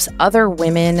helps other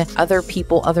women, other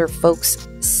people, other folks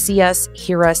see us,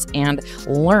 hear us, and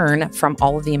learn from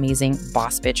all of the amazing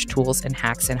boss bitch tools and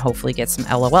hacks, and hopefully get some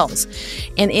LOLs.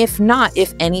 And if not,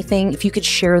 if anything, if you could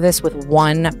share this with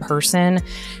one person,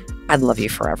 I'd love you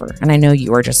forever. And I know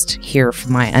you are just here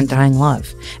for my undying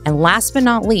love. And last but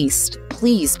not least,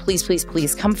 please, please, please,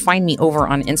 please come find me over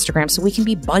on Instagram so we can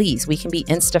be buddies. We can be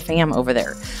Insta fam over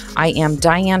there. I am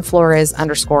Diane Flores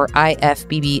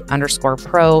 _IFBB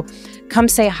 _pro. come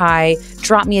say hi,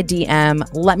 drop me a DM,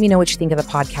 let me know what you think of the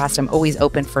podcast. I'm always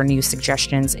open for new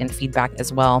suggestions and feedback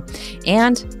as well.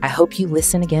 And I hope you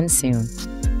listen again soon.